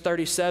in verse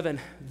 37,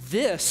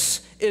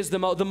 this is the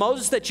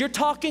Moses that you're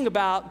talking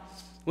about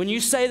when you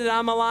say that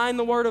I'm maligning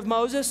the word of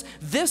Moses.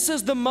 This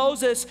is the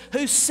Moses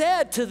who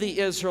said to the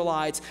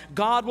Israelites,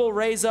 God will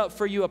raise up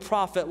for you a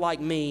prophet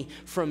like me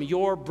from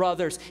your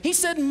brothers. He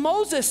said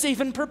Moses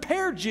even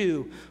prepared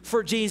you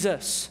for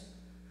Jesus.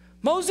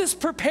 Moses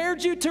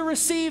prepared you to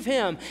receive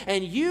him,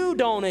 and you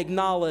don't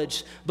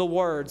acknowledge the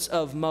words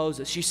of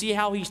Moses. You see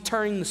how he's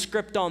turning the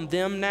script on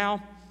them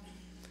now?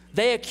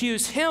 They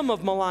accuse him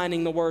of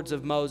maligning the words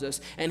of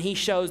Moses, and he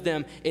shows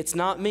them, it's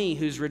not me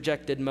who's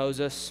rejected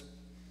Moses.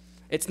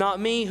 It's not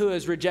me who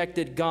has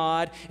rejected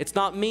God. It's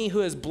not me who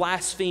has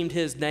blasphemed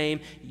his name.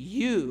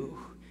 You,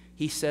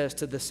 he says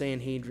to the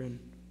Sanhedrin.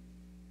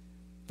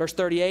 Verse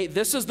 38,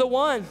 this is the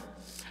one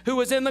who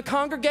was in the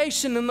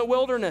congregation in the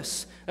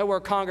wilderness. That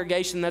word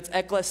congregation, that's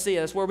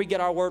ecclesia. That's where we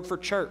get our word for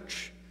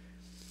church.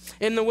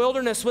 In the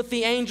wilderness with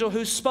the angel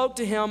who spoke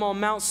to him on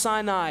Mount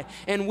Sinai,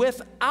 and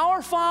with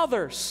our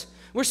fathers.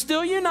 We're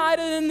still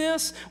united in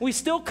this. We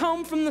still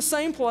come from the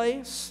same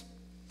place.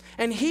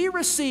 And he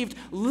received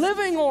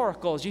living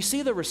oracles. You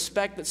see the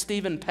respect that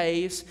Stephen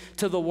pays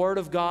to the Word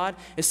of God?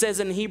 It says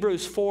in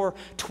Hebrews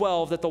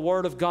 4:12 that the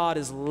Word of God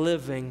is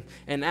living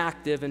and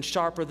active and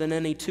sharper than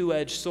any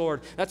two-edged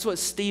sword. That's what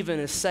Stephen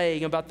is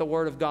saying about the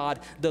Word of God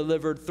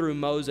delivered through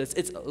Moses.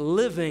 It's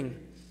living,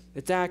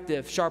 it's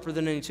active, sharper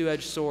than any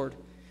two-edged sword.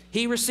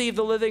 He received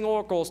the living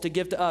oracles to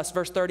give to us.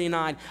 Verse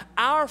 39,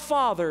 our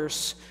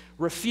fathers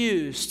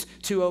refused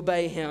to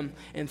obey him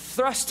and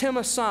thrust him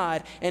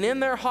aside, and in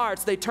their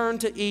hearts they turned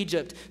to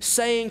Egypt,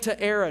 saying to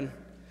Aaron,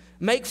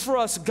 make for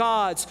us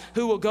gods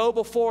who will go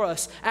before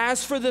us.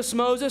 As for this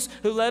Moses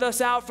who led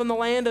us out from the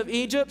land of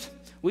Egypt,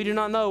 we do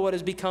not know what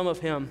has become of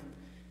him.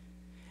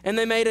 And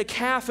they made a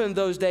calf in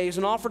those days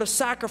and offered a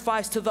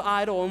sacrifice to the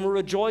idol and were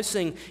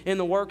rejoicing in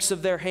the works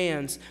of their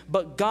hands.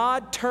 But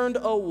God turned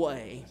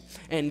away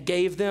and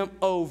gave them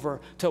over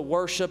to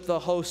worship the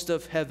host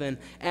of heaven,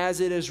 as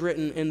it is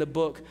written in the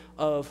book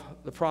of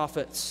the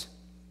prophets.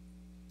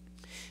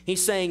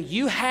 He's saying,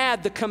 you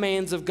had the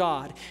commands of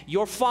God.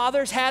 Your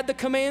fathers had the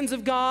commands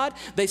of God.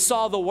 They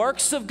saw the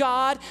works of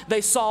God.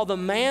 They saw the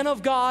man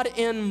of God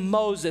in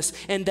Moses,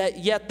 and that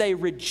yet they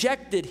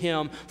rejected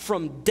him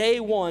from day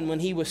one when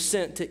he was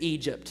sent to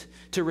Egypt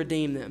to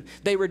redeem them.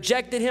 They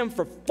rejected him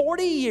for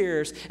 40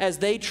 years as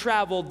they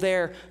traveled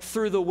there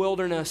through the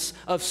wilderness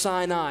of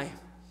Sinai.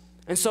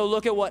 And so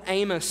look at what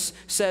Amos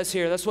says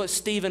here. That's what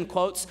Stephen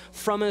quotes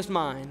from his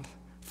mind,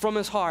 from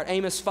his heart.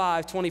 Amos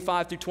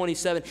 5:25 through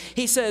 27.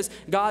 He says,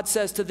 God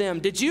says to them,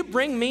 did you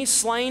bring me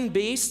slain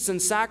beasts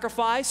and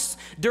sacrifice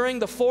during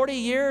the 40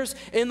 years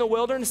in the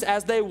wilderness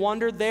as they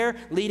wandered there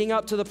leading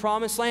up to the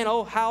promised land,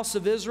 O house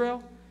of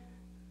Israel?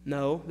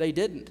 No, they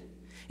didn't.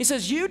 He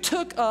says, you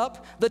took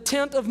up the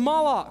tent of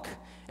Moloch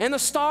and the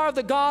star of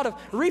the god of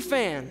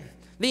Rephan,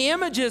 the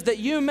images that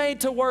you made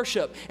to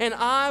worship, and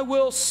I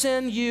will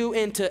send you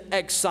into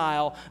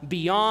exile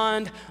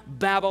beyond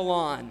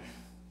Babylon.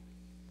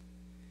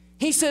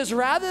 He says,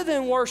 rather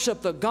than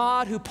worship the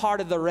God who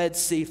parted the Red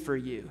Sea for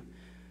you,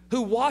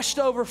 who washed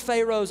over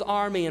Pharaoh's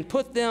army and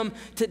put them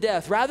to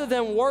death, rather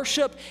than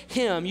worship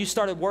him, you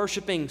started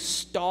worshiping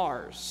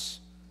stars.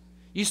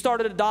 You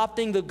started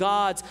adopting the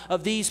gods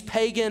of these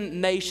pagan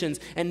nations.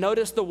 And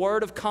notice the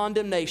word of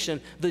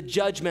condemnation, the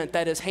judgment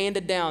that is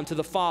handed down to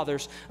the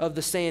fathers of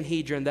the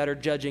Sanhedrin that are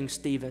judging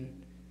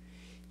Stephen.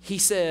 He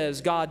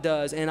says, God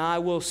does, and I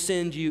will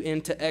send you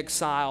into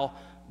exile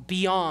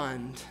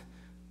beyond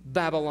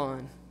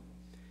Babylon.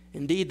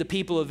 Indeed, the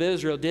people of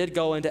Israel did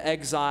go into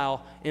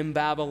exile in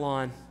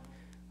Babylon.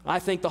 I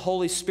think the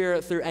Holy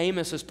Spirit through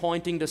Amos is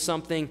pointing to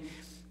something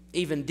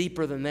even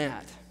deeper than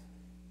that.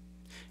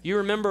 You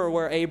remember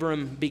where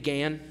Abram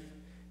began?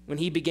 When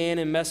he began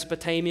in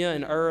Mesopotamia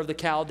in Ur of the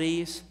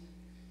Chaldees?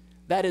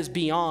 That is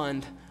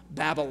beyond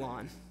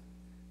Babylon.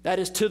 That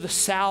is to the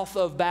south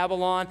of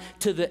Babylon,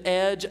 to the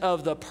edge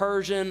of the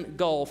Persian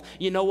Gulf.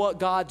 You know what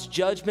God's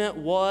judgment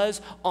was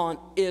on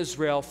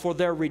Israel for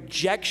their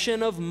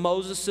rejection of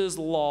Moses'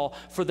 law,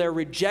 for their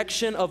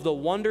rejection of the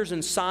wonders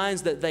and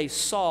signs that they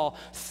saw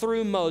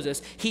through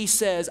Moses. He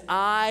says,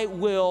 I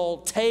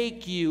will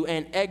take you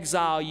and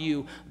exile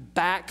you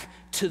back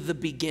to the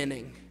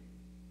beginning.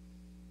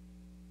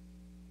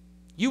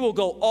 You will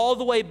go all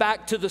the way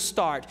back to the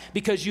start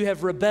because you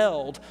have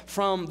rebelled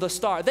from the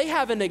start. They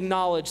haven't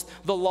acknowledged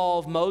the law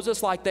of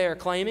Moses like they are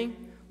claiming.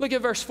 Look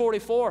at verse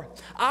 44.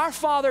 Our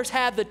fathers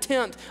had the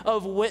tent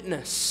of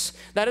witness.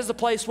 That is the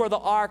place where the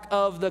Ark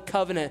of the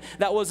Covenant,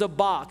 that was a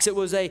box. It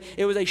was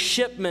a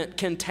shipment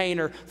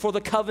container for the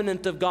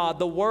covenant of God,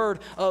 the Word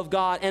of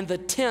God. And the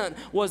tent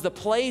was the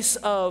place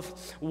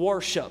of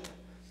worship.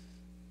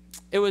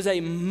 It was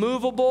a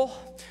movable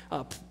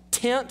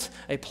tent,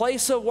 a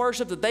place of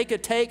worship that they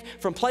could take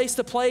from place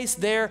to place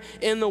there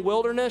in the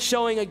wilderness,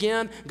 showing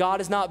again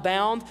God is not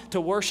bound to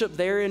worship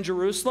there in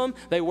Jerusalem.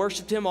 They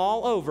worshiped him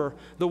all over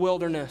the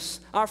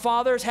wilderness. Our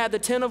fathers had the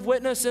tent of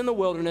witness in the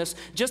wilderness,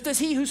 just as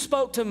he who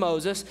spoke to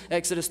Moses,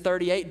 Exodus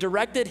 38,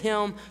 directed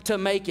him to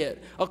make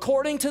it,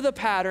 according to the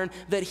pattern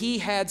that he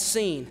had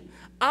seen.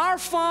 Our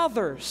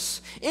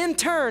fathers, in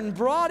turn,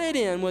 brought it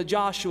in with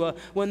Joshua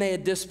when they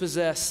had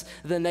dispossessed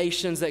the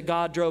nations that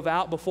God drove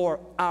out before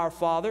our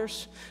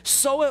fathers.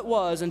 So it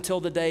was until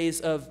the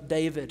days of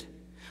David,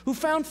 who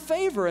found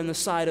favor in the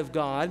sight of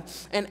God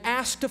and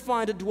asked to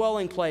find a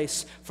dwelling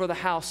place for the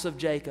house of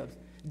Jacob.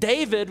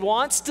 David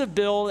wants to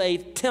build a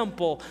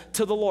temple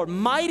to the Lord.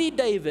 Mighty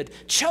David,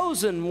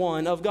 chosen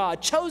one of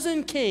God,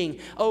 chosen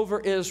king over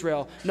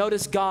Israel.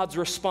 Notice God's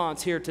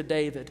response here to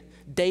David.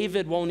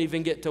 David won't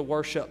even get to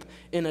worship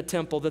in a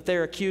temple that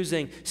they're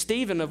accusing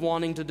Stephen of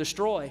wanting to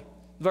destroy.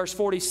 Verse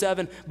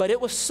 47, but it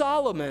was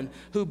Solomon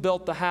who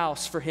built the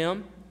house for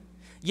him.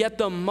 Yet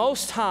the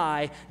Most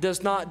High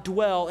does not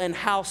dwell in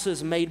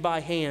houses made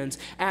by hands,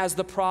 as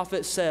the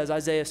prophet says,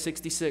 Isaiah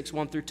 66,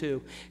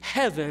 1-2.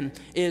 Heaven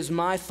is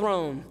my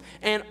throne,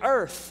 and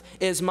earth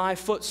is my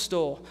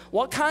footstool.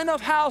 What kind of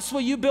house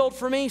will you build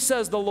for me,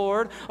 says the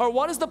Lord? Or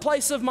what is the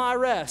place of my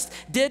rest?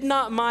 Did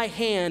not my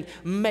hand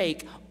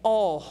make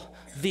all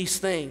these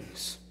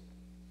things?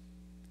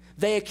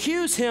 They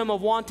accuse him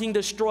of wanting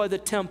to destroy the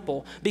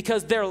temple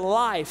because their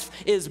life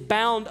is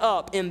bound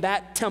up in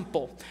that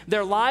temple.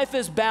 Their life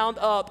is bound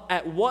up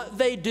at what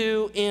they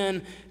do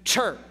in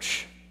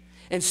church.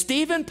 And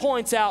Stephen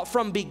points out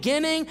from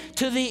beginning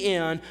to the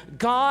end,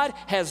 God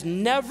has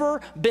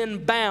never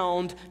been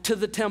bound to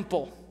the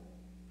temple.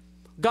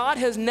 God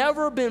has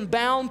never been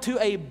bound to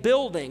a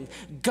building.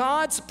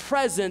 God's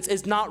presence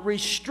is not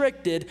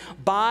restricted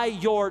by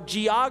your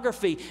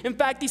geography. In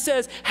fact, he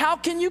says, how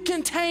can you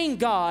contain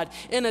God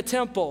in a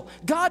temple?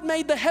 God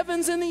made the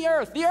heavens and the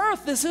earth. The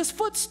earth is his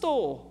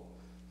footstool.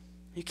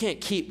 You can't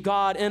keep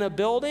God in a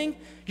building.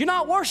 You're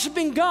not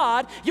worshiping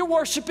God, you're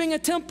worshiping a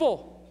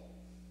temple.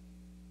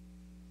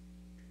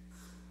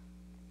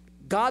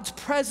 God's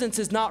presence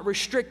is not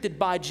restricted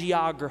by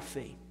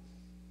geography.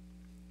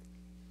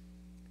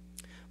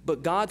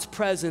 But God's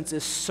presence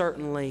is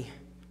certainly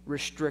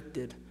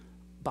restricted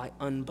by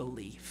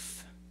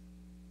unbelief.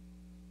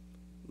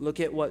 Look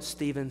at what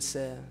Stephen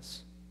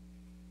says.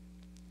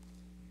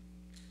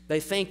 They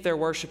think they're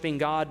worshiping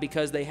God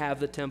because they have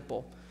the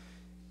temple.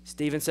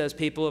 Stephen says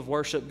people have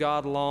worshiped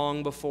God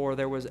long before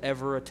there was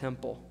ever a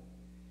temple.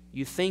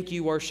 You think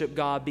you worship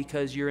God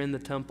because you're in the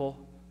temple,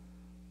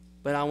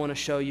 but I want to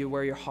show you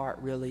where your heart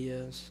really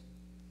is.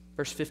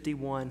 Verse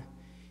 51,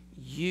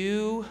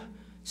 you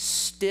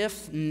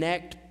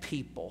stiff-necked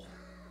people,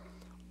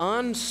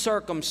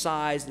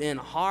 uncircumcised in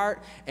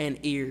heart and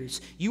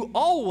ears. You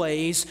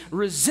always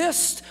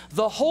resist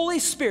the Holy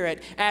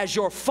Spirit as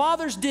your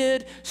fathers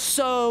did,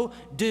 so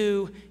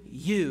do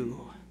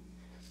you.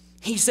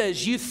 He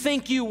says, you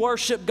think you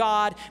worship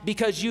God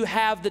because you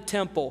have the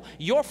temple.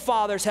 Your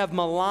fathers have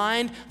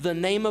maligned the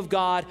name of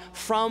God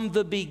from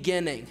the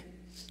beginning.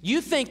 You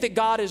think that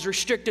God is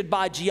restricted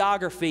by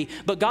geography,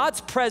 but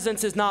God's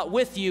presence is not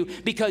with you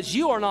because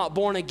you are not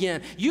born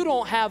again. You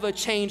don't have a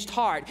changed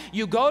heart.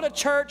 You go to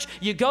church,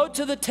 you go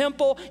to the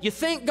temple, you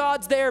think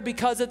God's there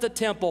because it's a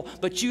temple,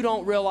 but you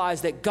don't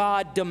realize that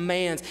God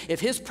demands if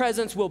his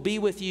presence will be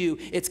with you,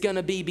 it's going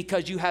to be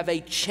because you have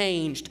a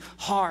changed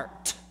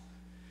heart.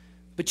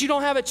 But you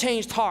don't have a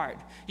changed heart.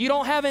 You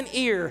don't have an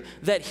ear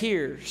that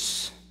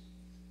hears.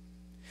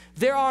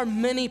 There are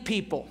many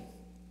people.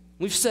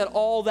 We've said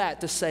all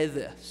that to say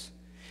this.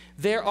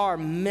 There are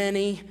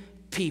many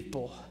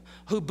people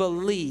who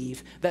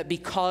believe that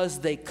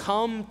because they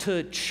come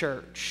to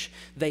church,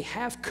 they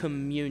have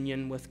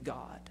communion with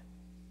God.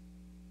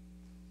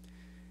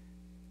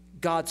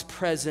 God's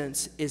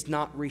presence is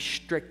not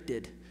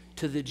restricted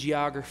to the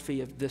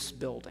geography of this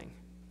building.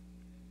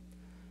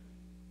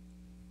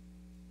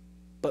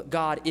 But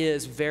God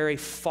is very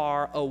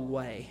far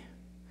away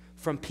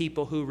from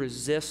people who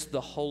resist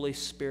the Holy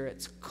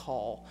Spirit's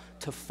call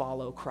to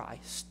follow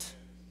Christ.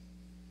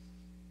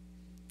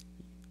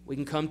 We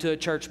can come to a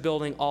church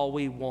building all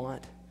we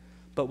want,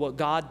 but what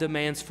God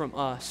demands from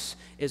us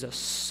is a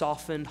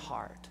softened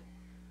heart,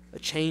 a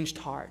changed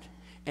heart,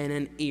 and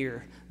an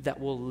ear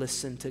that will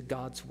listen to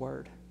God's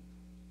word.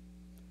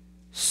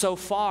 So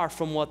far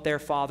from what their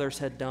fathers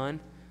had done,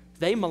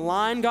 they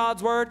maligned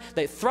God's word.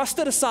 They thrust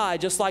it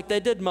aside just like they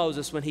did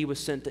Moses when he was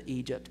sent to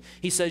Egypt.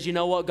 He says, you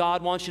know what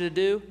God wants you to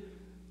do?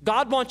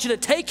 God wants you to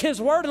take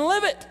his word and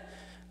live it.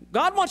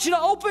 God wants you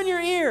to open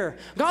your ear.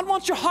 God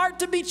wants your heart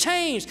to be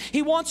changed.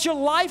 He wants your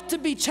life to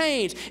be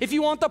changed. If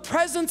you want the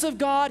presence of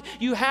God,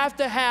 you have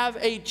to have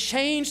a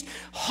changed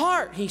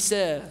heart, he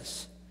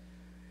says.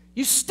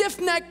 You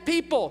stiff-necked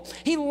people.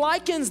 He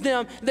likens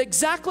them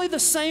exactly the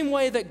same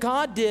way that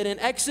God did in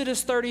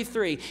Exodus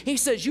 33. He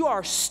says, you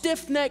are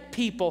stiff-necked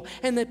people.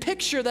 And the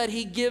picture that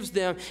he gives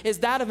them is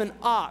that of an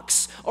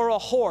ox or a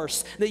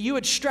horse, that you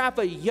would strap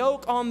a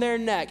yoke on their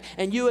neck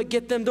and you would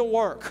get them to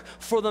work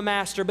for the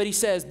master. But he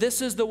says,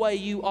 this is the way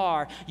you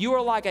are. You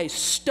are like a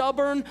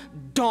stubborn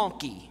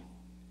donkey.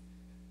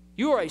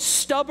 You are a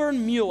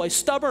stubborn mule, a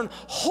stubborn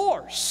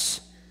horse.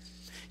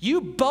 You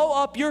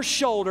bow up your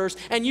shoulders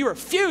and you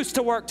refuse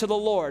to work to the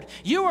Lord.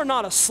 You are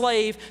not a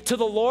slave to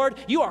the Lord.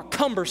 You are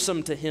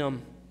cumbersome to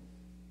him.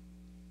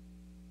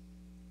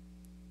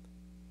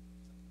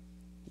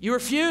 You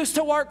refuse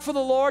to work for the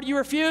Lord. You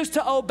refuse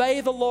to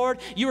obey the Lord.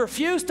 You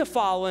refuse to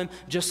follow him,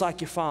 just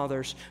like your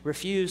fathers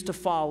refused to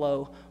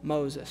follow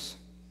Moses.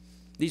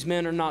 These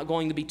men are not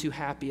going to be too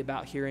happy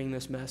about hearing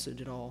this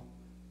message at all.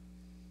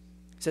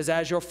 It says,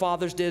 as your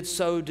fathers did,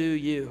 so do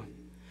you.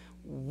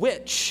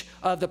 Which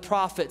of the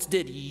prophets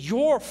did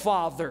your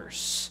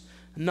fathers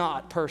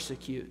not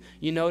persecute?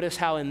 You notice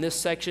how in this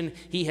section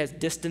he has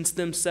distanced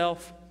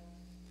himself.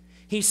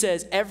 He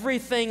says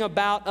everything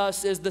about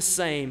us is the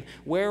same.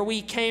 Where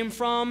we came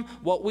from,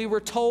 what we were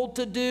told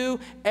to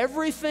do,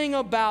 everything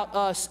about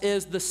us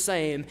is the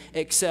same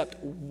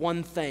except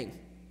one thing.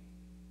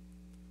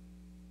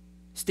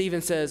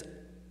 Stephen says,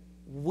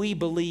 we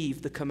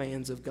believe the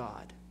commands of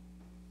God.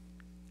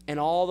 And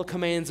all the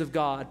commands of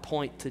God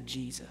point to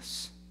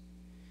Jesus.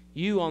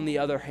 You, on the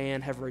other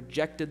hand, have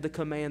rejected the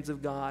commands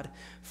of God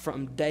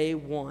from day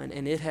one,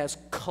 and it has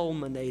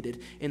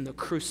culminated in the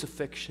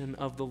crucifixion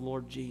of the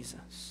Lord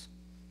Jesus.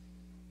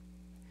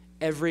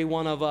 Every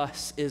one of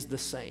us is the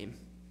same.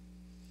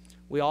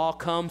 We all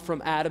come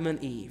from Adam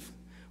and Eve.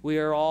 We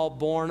are all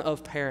born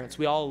of parents.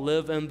 We all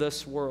live in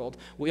this world.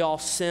 We all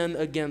sin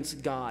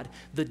against God.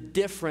 The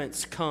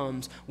difference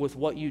comes with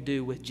what you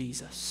do with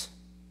Jesus.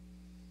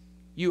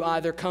 You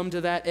either come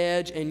to that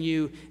edge and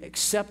you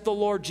accept the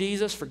Lord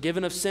Jesus,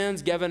 forgiven of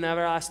sins, given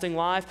everlasting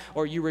life,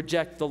 or you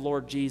reject the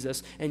Lord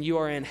Jesus and you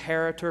are an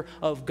inheritor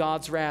of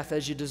God's wrath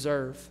as you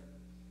deserve.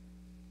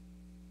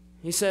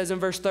 He says in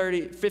verse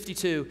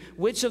 52,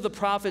 which of the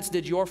prophets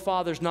did your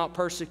fathers not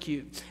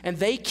persecute? And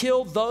they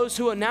killed those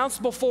who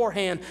announced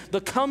beforehand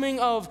the coming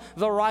of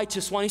the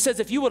righteous one. He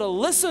says if you would have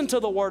listened to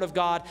the word of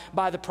God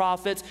by the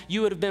prophets,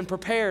 you would have been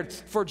prepared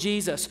for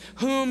Jesus,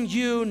 whom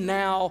you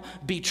now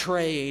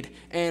betrayed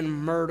and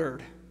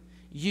murdered.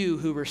 You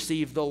who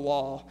received the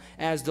law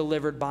as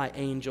delivered by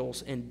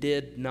angels and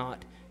did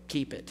not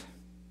keep it.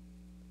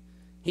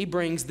 He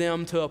brings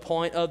them to a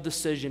point of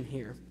decision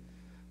here.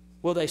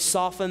 Will they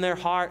soften their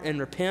heart and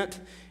repent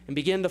and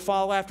begin to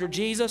follow after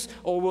Jesus,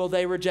 or will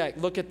they reject?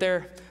 Look at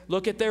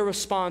their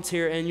response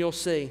here and you'll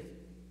see.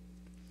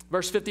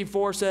 Verse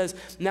 54 says,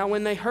 now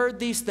when they heard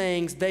these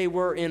things, they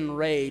were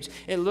enraged.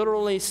 It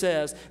literally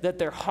says that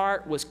their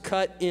heart was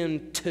cut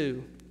in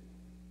two.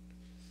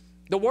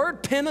 The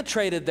word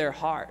penetrated their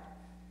heart.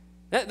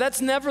 That's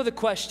never the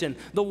question.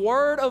 The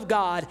word of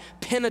God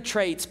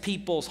penetrates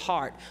people's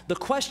heart. The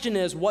question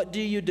is, what do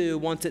you do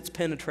once it's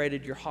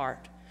penetrated your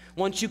heart?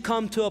 Once you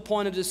come to a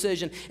point of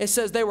decision, it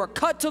says they were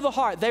cut to the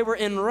heart. They were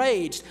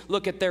enraged.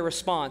 Look at their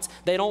response.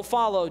 They don't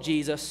follow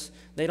Jesus.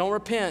 They don't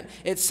repent.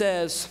 It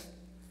says,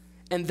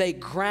 and they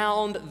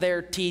ground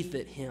their teeth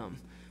at him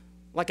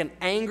like an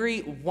angry,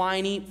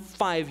 whiny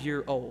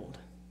 5-year-old.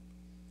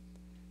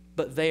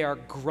 But they are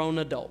grown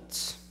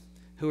adults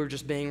who are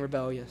just being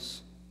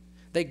rebellious.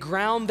 They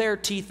ground their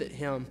teeth at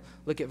him.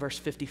 Look at verse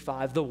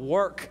 55. The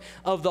work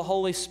of the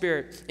Holy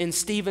Spirit in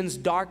Stephen's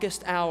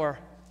darkest hour.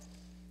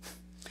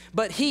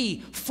 But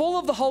he, full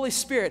of the Holy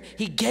Spirit,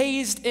 he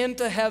gazed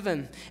into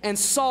heaven and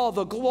saw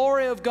the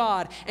glory of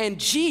God and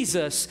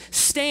Jesus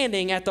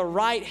standing at the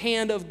right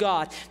hand of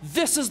God.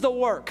 This is the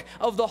work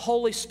of the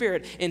Holy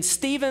Spirit. In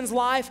Stephen's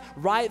life,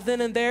 right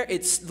then and there,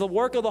 it's the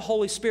work of the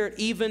Holy Spirit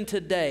even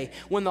today.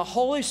 When the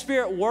Holy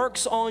Spirit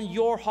works on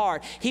your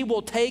heart, he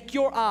will take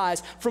your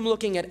eyes from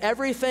looking at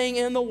everything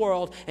in the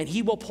world and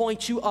he will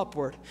point you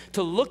upward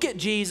to look at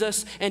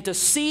Jesus and to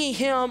see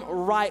him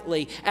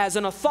rightly as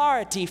an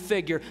authority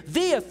figure,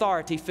 the authority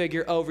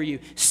figure over you,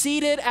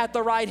 seated at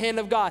the right hand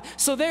of God.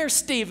 So there's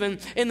Stephen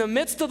in the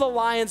midst of the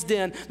lion's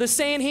den, the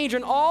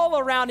Sanhedrin all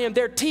around him,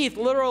 their teeth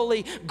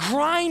literally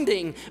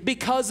grinding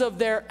because of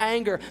their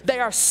anger. They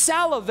are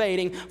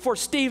salivating for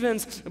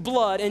Stephen's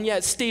blood, and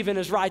yet Stephen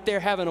is right there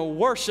having a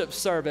worship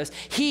service.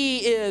 He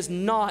is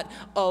not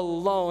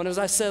alone. As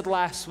I said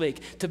last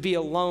week, to be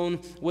alone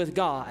with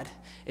God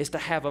is to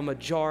have a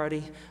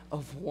majority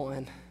of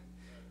one.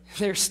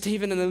 There's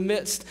Stephen in the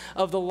midst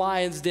of the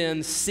lion's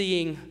den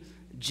seeing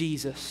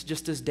Jesus,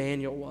 just as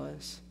Daniel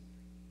was.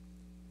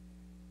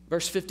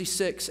 Verse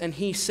 56, and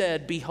he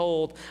said,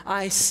 behold,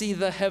 I see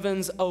the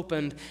heavens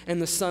opened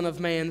and the Son of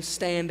Man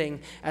standing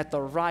at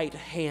the right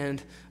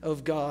hand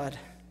of God.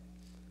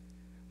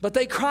 But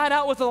they cried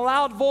out with a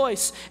loud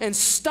voice and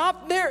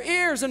stopped their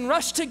ears and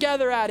rushed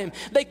together at him.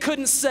 They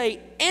couldn't say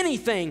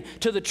anything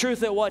to the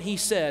truth at what he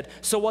said.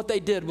 So what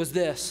they did was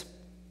this.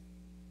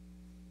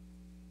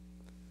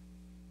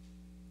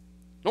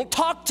 Don't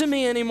talk to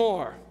me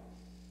anymore.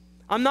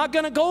 I'm not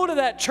going to go to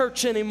that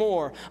church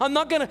anymore. I'm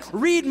not going to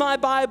read my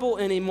Bible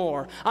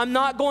anymore. I'm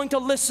not going to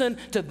listen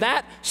to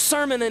that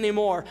sermon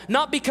anymore.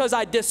 Not because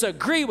I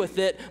disagree with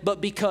it,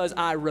 but because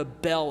I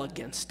rebel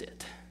against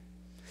it.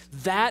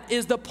 That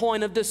is the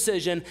point of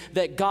decision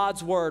that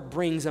God's word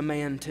brings a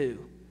man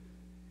to.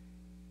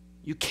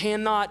 You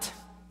cannot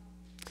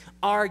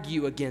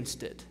argue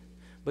against it,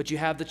 but you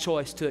have the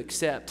choice to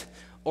accept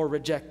or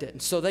reject it.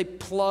 And so they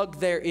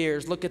plug their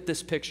ears. Look at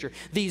this picture.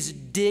 These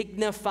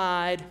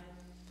dignified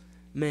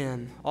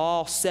men,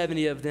 all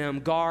 70 of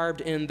them,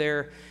 garbed in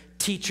their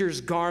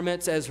teachers'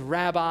 garments as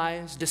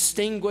rabbis,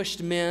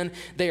 distinguished men.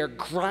 They are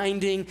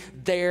grinding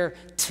their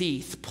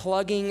teeth,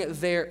 plugging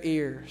their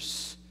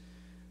ears.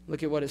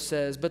 Look at what it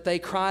says. But they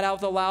cried out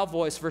with a loud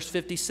voice, verse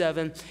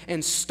 57,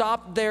 and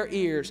stopped their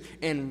ears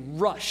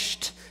and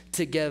rushed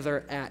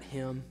together at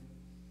him.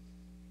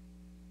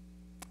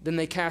 Then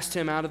they cast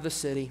him out of the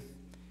city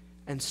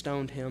and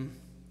stoned him.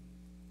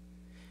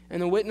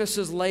 And the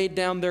witnesses laid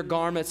down their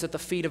garments at the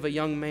feet of a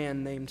young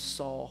man named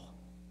Saul.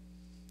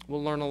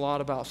 We'll learn a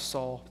lot about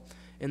Saul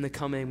in the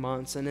coming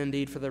months and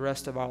indeed for the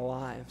rest of our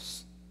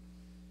lives.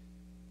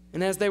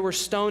 And as they were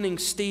stoning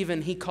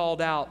Stephen, he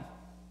called out,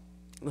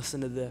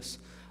 listen to this,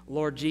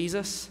 Lord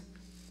Jesus,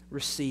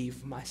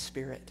 receive my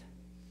spirit.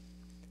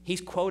 He's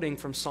quoting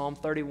from Psalm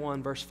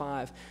 31, verse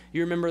 5.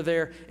 You remember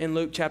there in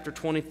Luke chapter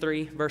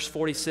 23, verse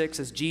 46,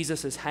 as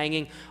Jesus is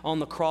hanging on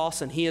the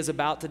cross and he is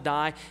about to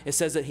die, it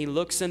says that he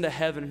looks into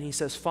heaven and he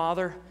says,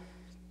 Father,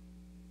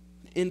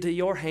 into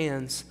your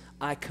hands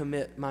I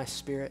commit my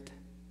spirit.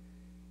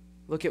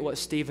 Look at what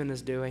Stephen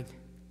is doing.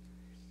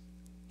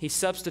 He's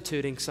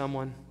substituting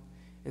someone.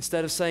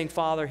 Instead of saying,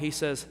 Father, he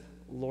says,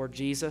 Lord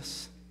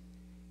Jesus,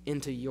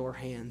 into your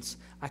hands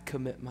I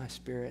commit my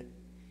spirit.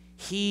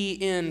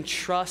 He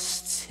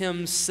entrusts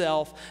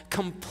himself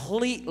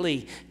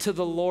completely to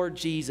the Lord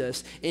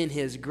Jesus in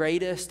his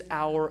greatest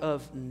hour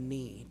of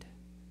need.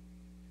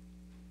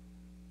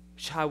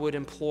 Which I would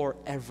implore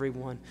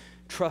everyone,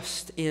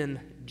 trust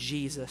in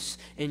Jesus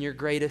in your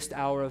greatest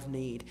hour of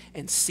need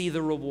and see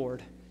the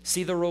reward.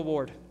 See the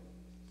reward.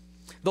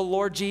 The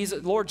Lord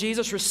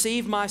Jesus,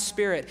 receive my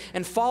spirit.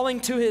 And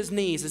falling to his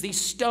knees as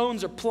these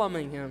stones are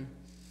plummeting him,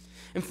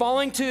 and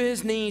falling to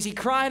his knees, he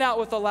cried out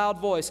with a loud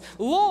voice,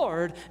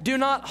 Lord, do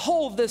not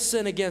hold this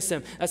sin against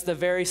him. That's the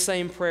very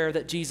same prayer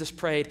that Jesus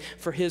prayed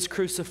for his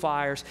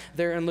crucifiers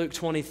there in Luke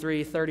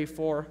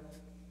 23:34.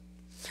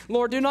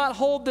 Lord, do not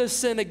hold this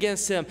sin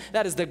against him.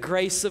 That is the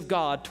grace of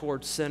God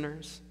towards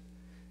sinners.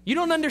 You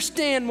don't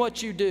understand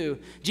what you do.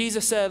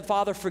 Jesus said,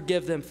 Father,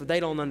 forgive them, for they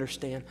don't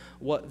understand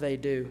what they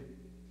do.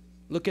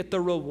 Look at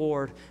the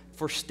reward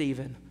for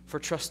Stephen for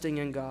trusting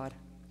in God.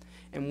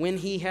 And when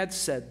he had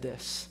said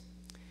this,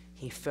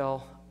 he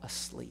fell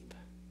asleep.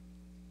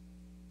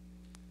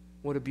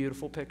 What a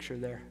beautiful picture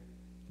there.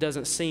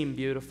 Doesn't seem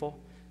beautiful.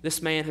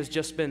 This man has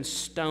just been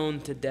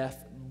stoned to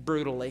death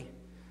brutally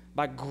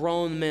by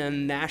grown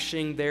men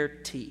gnashing their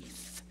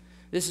teeth.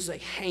 This is a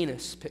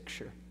heinous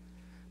picture.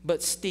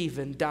 But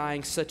Stephen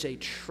dying such a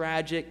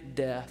tragic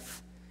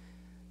death,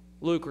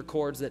 Luke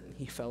records that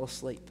he fell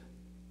asleep.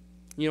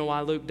 You know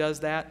why Luke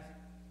does that?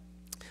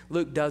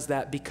 Luke does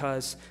that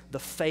because the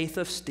faith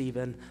of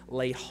Stephen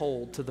laid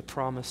hold to the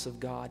promise of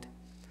God.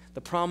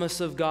 The promise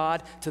of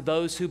God to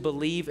those who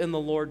believe in the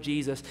Lord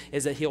Jesus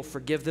is that he'll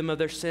forgive them of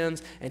their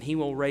sins and he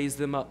will raise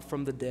them up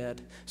from the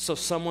dead. So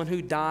someone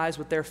who dies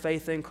with their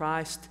faith in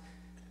Christ,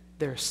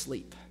 they're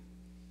asleep.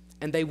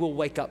 And they will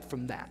wake up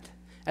from that.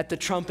 At the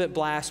trumpet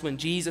blast, when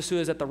Jesus, who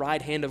is at the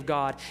right hand of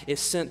God, is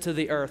sent to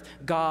the earth,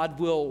 God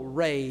will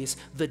raise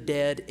the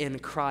dead in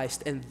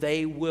Christ and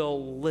they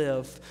will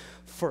live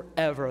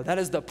forever. That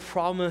is the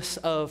promise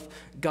of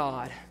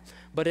God.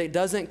 But it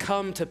doesn't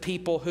come to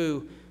people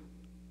who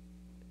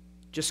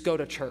just go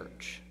to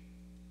church.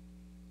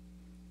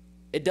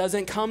 It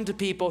doesn't come to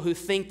people who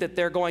think that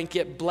they're going to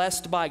get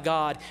blessed by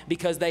God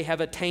because they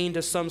have attained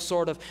to some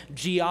sort of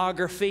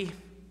geography.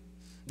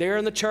 They're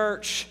in the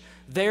church,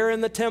 they're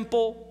in the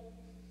temple.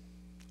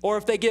 Or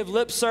if they give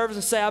lip service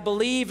and say, I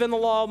believe in the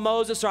law of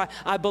Moses, or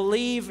I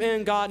believe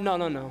in God.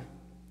 No.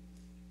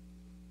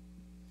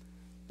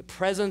 The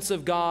presence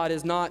of God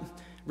is not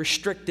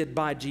restricted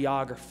by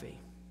geography,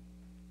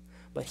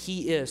 but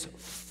he is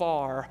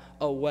far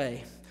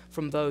away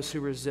from those who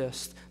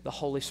resist the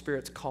Holy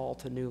Spirit's call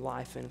to new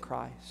life in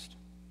Christ.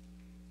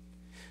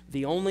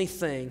 The only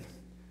thing,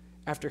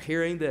 after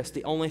hearing this,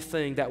 the only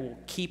thing that will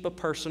keep a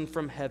person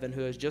from heaven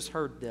who has just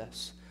heard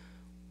this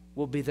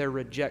will be their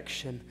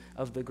rejection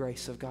of the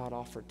grace of God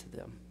offered to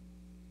them.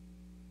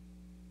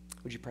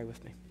 Would you pray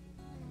with me?